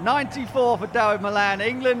 now. 94 for David Malan.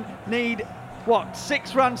 England need,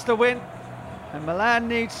 6 runs to win? And Malan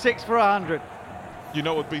needs 6 for 100. You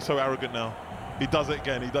know what would be so arrogant now? He does it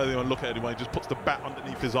again. He doesn't even look at anyone. He just puts the bat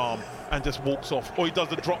underneath his arm and just walks off. Or he does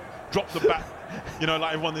the drop the bat. You know,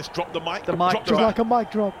 like everyone, this drop the mic. The mic drop just like a mic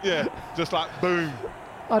drop. Yeah, just like boom.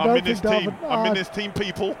 I'm in this team. I'm in this team,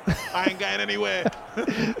 people. I ain't going anywhere.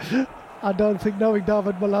 I don't think knowing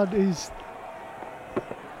David Malan is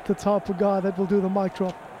the type of guy that will do the mic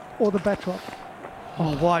drop or the bat drop.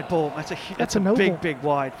 Oh, wide ball. That's a big, big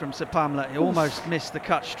wide from Sir Pamela. He almost missed the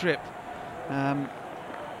cut strip.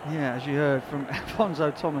 As you heard from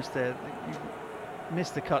Alfonso Thomas there, you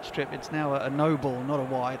missed the cut strip. It's now a no ball, not a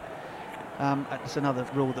wide. It's another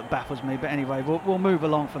rule that baffles me. But anyway, we'll move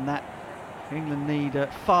along from that. England need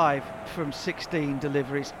 5 from 16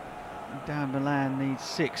 deliveries. Dan Malan needs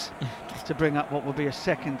 6 to bring up what will be a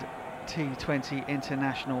second T20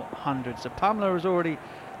 international 100. So Pamela has already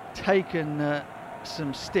taken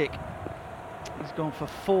some stick. He's gone for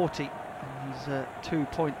 40. He's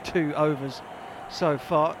 2.2 overs so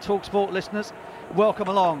far. TalkSport listeners, welcome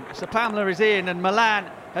along. So Pamela is in, and Malan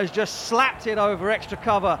has just slapped it over extra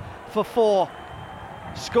cover for 4.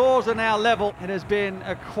 Scores are now level. It has been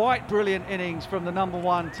a quite brilliant innings from the number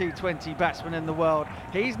 1 T20 batsman in the world.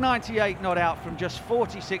 He's 98 not out from just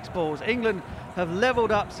 46 balls. England have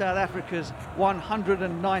levelled up South Africa's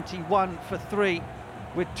 191 for 3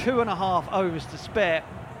 with 2.5 overs to spare.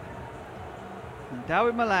 And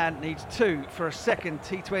David Malan needs 2 for a second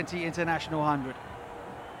T20 international 100.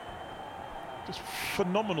 Just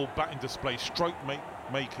phenomenal batting display, stroke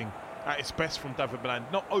making at its best from David Malan.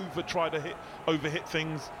 Not overhit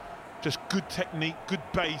things, just good technique, good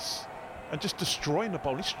base, and just destroying the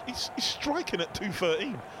bowl. He's striking at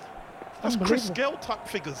 213. That's Chris Gale type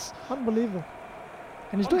figures. Unbelievable.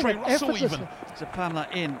 And he's Andre doing it Russell effortlessly. even. So Pamela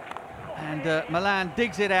in, and Malan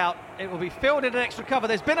digs it out. It will be fielded at extra cover.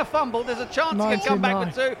 There's been a fumble. There's a chance he can come back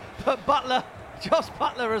with 2, but Josh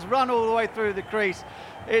Buttler has run all the way through the crease.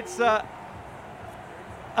 It's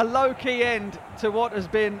a low-key end to what has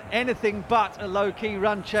been anything but a low-key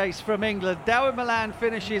run chase from England. David Malan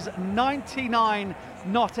finishes 99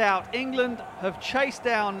 not out. England have chased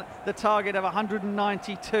down the target of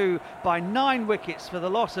 192 by 9 wickets for the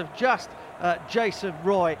loss of just Jason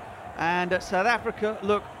Roy. And South Africa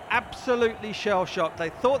look absolutely shell-shocked. They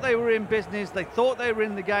thought they were in business. They thought they were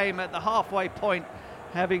in the game at the halfway point,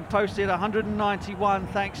 having posted 191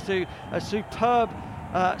 thanks to a superb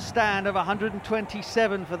stand of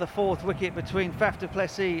 127 for the 4th wicket between Faf du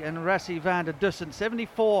Plessis and Rassie van der Dussen.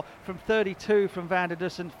 74 from 32 from van der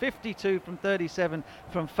Dussen, 52 from 37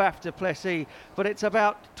 from Faf du Plessis. But it's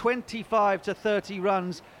about 25 to 30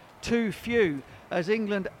 runs too few as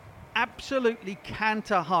England absolutely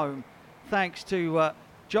canter home thanks to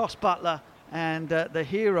Josh Buttler and the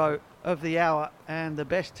hero of the hour and the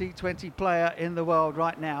best T20 player in the world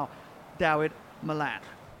right now, David Malan.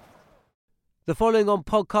 The following on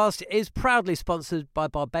podcast is proudly sponsored by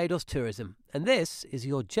Barbados Tourism, and this is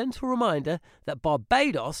your gentle reminder that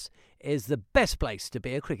Barbados is the best place to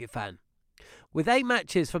be a cricket fan. With 8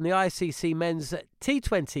 matches from the ICC Men's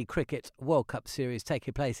T20 Cricket World Cup Series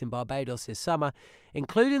taking place in Barbados this summer,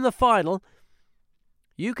 including the final,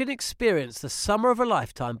 you can experience the summer of a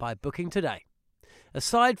lifetime by booking today.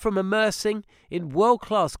 Aside from immersing in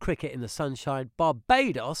world-class cricket in the sunshine,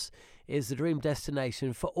 Barbados is the dream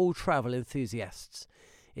destination for all travel enthusiasts.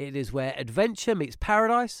 It is where adventure meets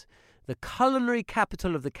paradise, the culinary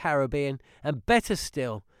capital of the Caribbean, and better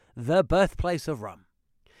still, the birthplace of rum.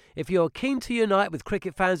 If you're keen to unite with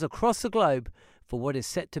cricket fans across the globe for what is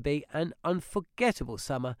set to be an unforgettable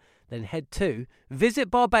summer, then head to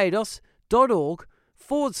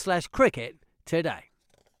visitbarbados.org/cricket today.